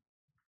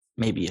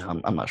maybe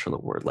I'm not sure the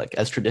word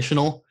as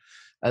traditional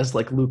as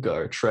Luka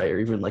or Trae or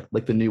even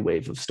the new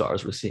wave of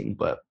stars we're seeing.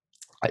 But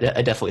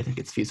I definitely think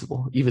it's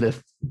feasible, even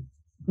if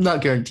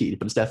not guaranteed,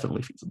 but it's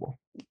definitely feasible.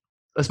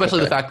 Especially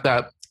the fact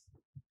that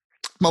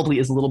Mobley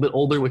is a little bit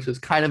older, which is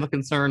kind of a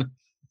concern.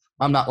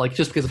 I'm not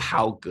just because of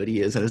how good he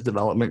is in his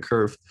development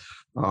curve.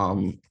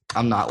 I'm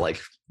not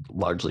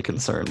largely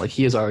concerned.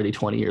 He is already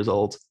 20 years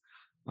old,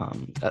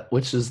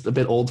 which is a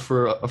bit old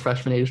for a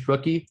freshman aged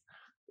rookie.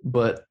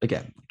 But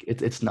again,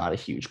 it's not a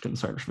huge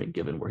concern for me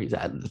given where he's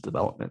at in his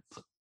development.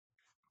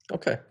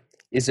 Okay.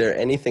 Is there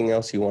anything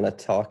else you want to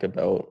talk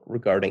about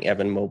regarding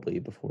Evan Mobley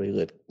before we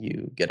let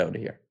you get out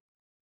of here?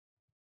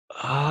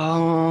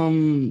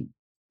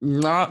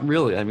 Not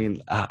really. I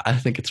mean, I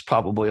think it's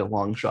probably a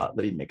long shot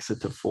that he makes it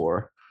to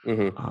 4.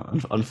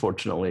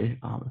 Unfortunately,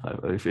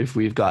 if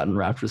we've gotten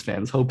Raptors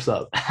fans' hopes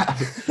up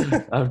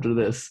after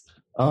this,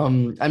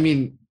 I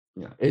mean,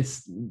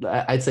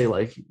 I'd say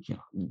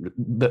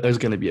there's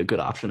going to be a good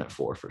option at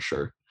 4 for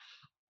sure,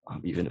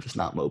 even if it's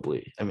not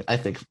Mobley. I mean, I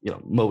think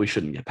Mobley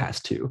shouldn't get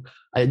past 2.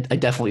 I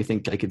definitely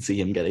think I could see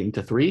him getting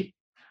to 3.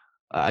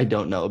 I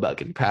don't know about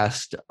getting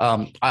past.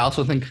 I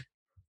also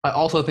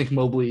think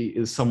Mobley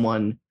is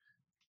someone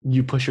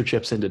you push your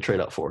chips in to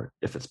trade up for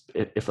if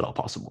at all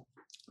possible.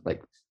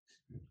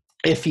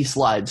 If he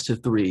slides to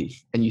 3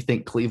 and you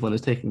think Cleveland is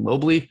taking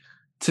Mobley,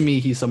 to me,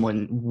 he's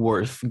someone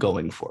worth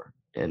going for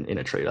in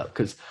a trade up,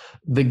 because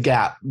the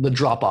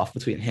drop off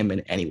between him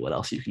and anyone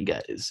else you can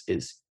get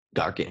is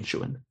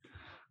gargantuan.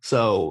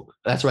 So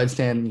that's where I'd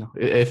stand.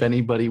 If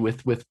anybody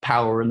with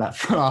power in that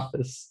front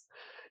office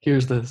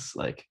here's this,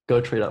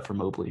 go trade up for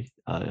Mobley.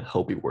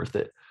 He'll be worth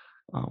it.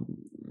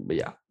 But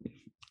yeah,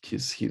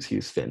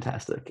 he's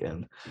fantastic,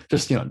 and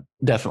just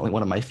definitely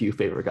one of my few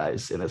favorite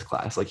guys in his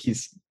class.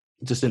 He's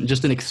just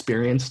an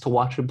experience to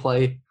watch him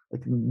play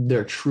Like there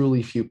are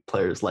truly few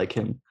players like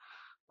him.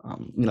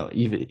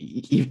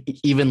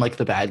 Even like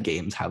the bad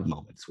games have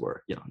moments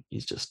where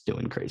he's just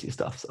doing crazy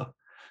stuff. So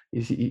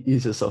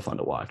he's just so fun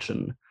to watch,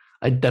 and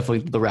I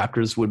definitely the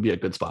Raptors would be a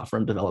good spot for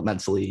him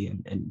developmentally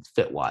and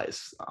fit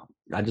wise.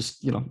 I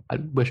just I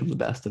wish him the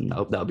best, and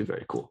that would be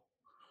very cool.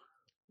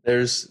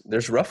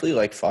 There's roughly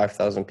like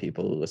 5,000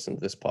 people who listen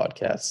to this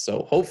podcast.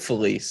 So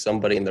hopefully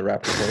somebody in the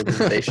Raptors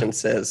organization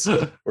says,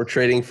 we're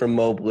trading for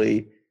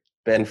Mobley.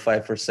 Ben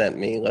Pfeifer sent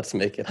me. Let's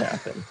make it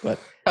happen. But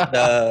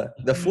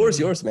the floor is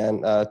yours,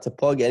 man, to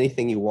plug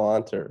anything you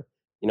want, or,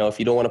 if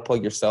you don't want to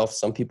plug yourself,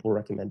 some people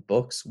recommend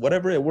books,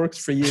 whatever it works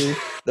for you.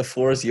 The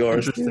floor is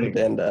yours, dude.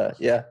 And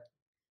yeah.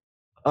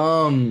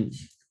 I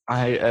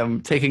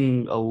am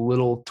taking a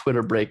little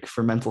Twitter break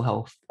for mental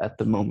health at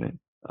the moment.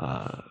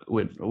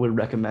 Would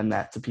recommend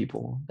that to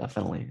people,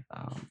 definitely.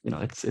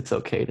 It's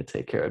okay to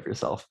take care of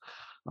yourself.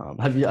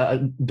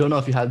 I don't know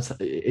if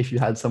you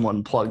had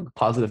someone plug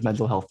positive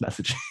mental health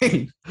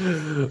messaging,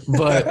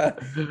 but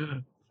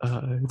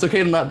it's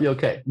okay to not be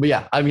okay. But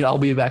yeah, I mean, I'll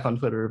be back on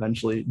Twitter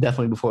eventually,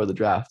 definitely before the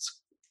drafts.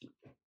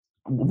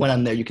 When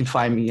I'm there, you can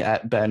find me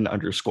at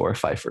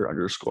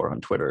Ben_Pfeifer_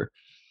 on Twitter.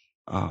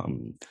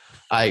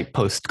 I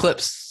post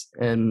clips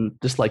and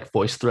just like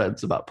voice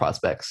threads about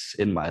prospects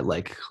in my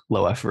like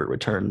low effort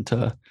return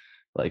to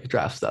like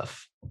draft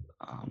stuff.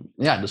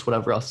 Just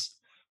whatever else.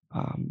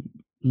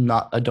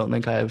 I don't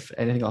think I have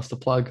anything else to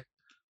plug.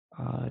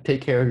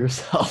 Take care of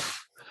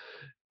yourself,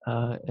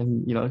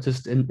 and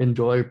just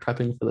enjoy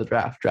prepping for the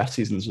draft. Draft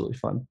season is really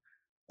fun.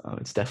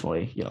 It's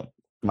definitely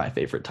my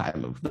favorite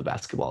time of the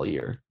basketball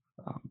year.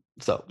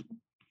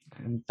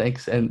 And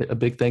thanks, and a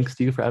big thanks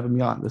to you for having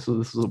me on. This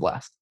was a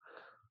blast.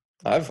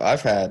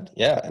 I've had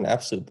an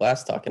absolute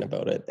blast talking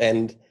about it,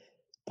 and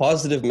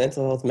positive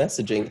mental health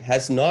messaging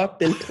has not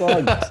been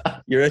plugged.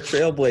 You're a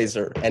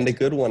trailblazer, and a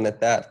good one at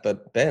that.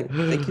 But Ben,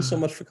 thank you so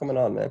much for coming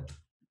on, man. Of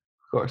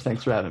course,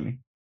 thanks for having me.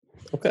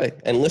 Okay,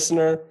 and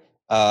listener,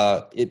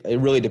 it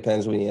really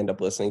depends when you end up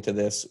listening to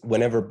this.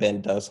 Whenever Ben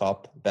does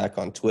hop back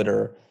on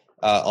Twitter,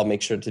 I'll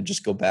make sure to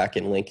just go back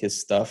and link his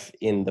stuff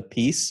in the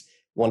piece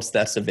once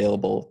that's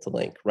available to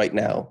link. Right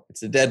now,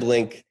 it's a dead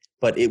link,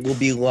 but it will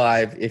be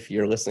live if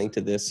you're listening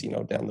to this,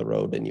 down the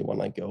road, and you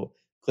want to go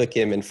click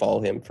him and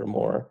follow him for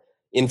more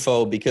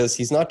info, because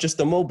he's not just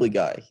a Mobley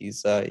guy.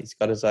 He's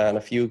got his eye on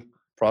a few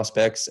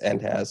prospects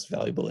and has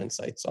valuable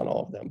insights on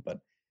all of them. But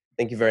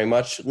thank you very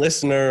much,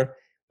 listener,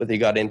 whether you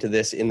got into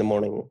this in the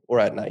morning or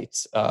at night.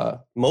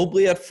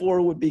 Mobley at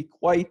 4 would be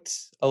quite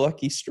a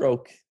lucky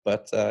stroke.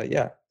 But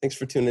thanks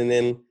for tuning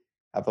in.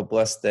 Have a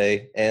blessed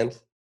day, and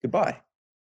goodbye.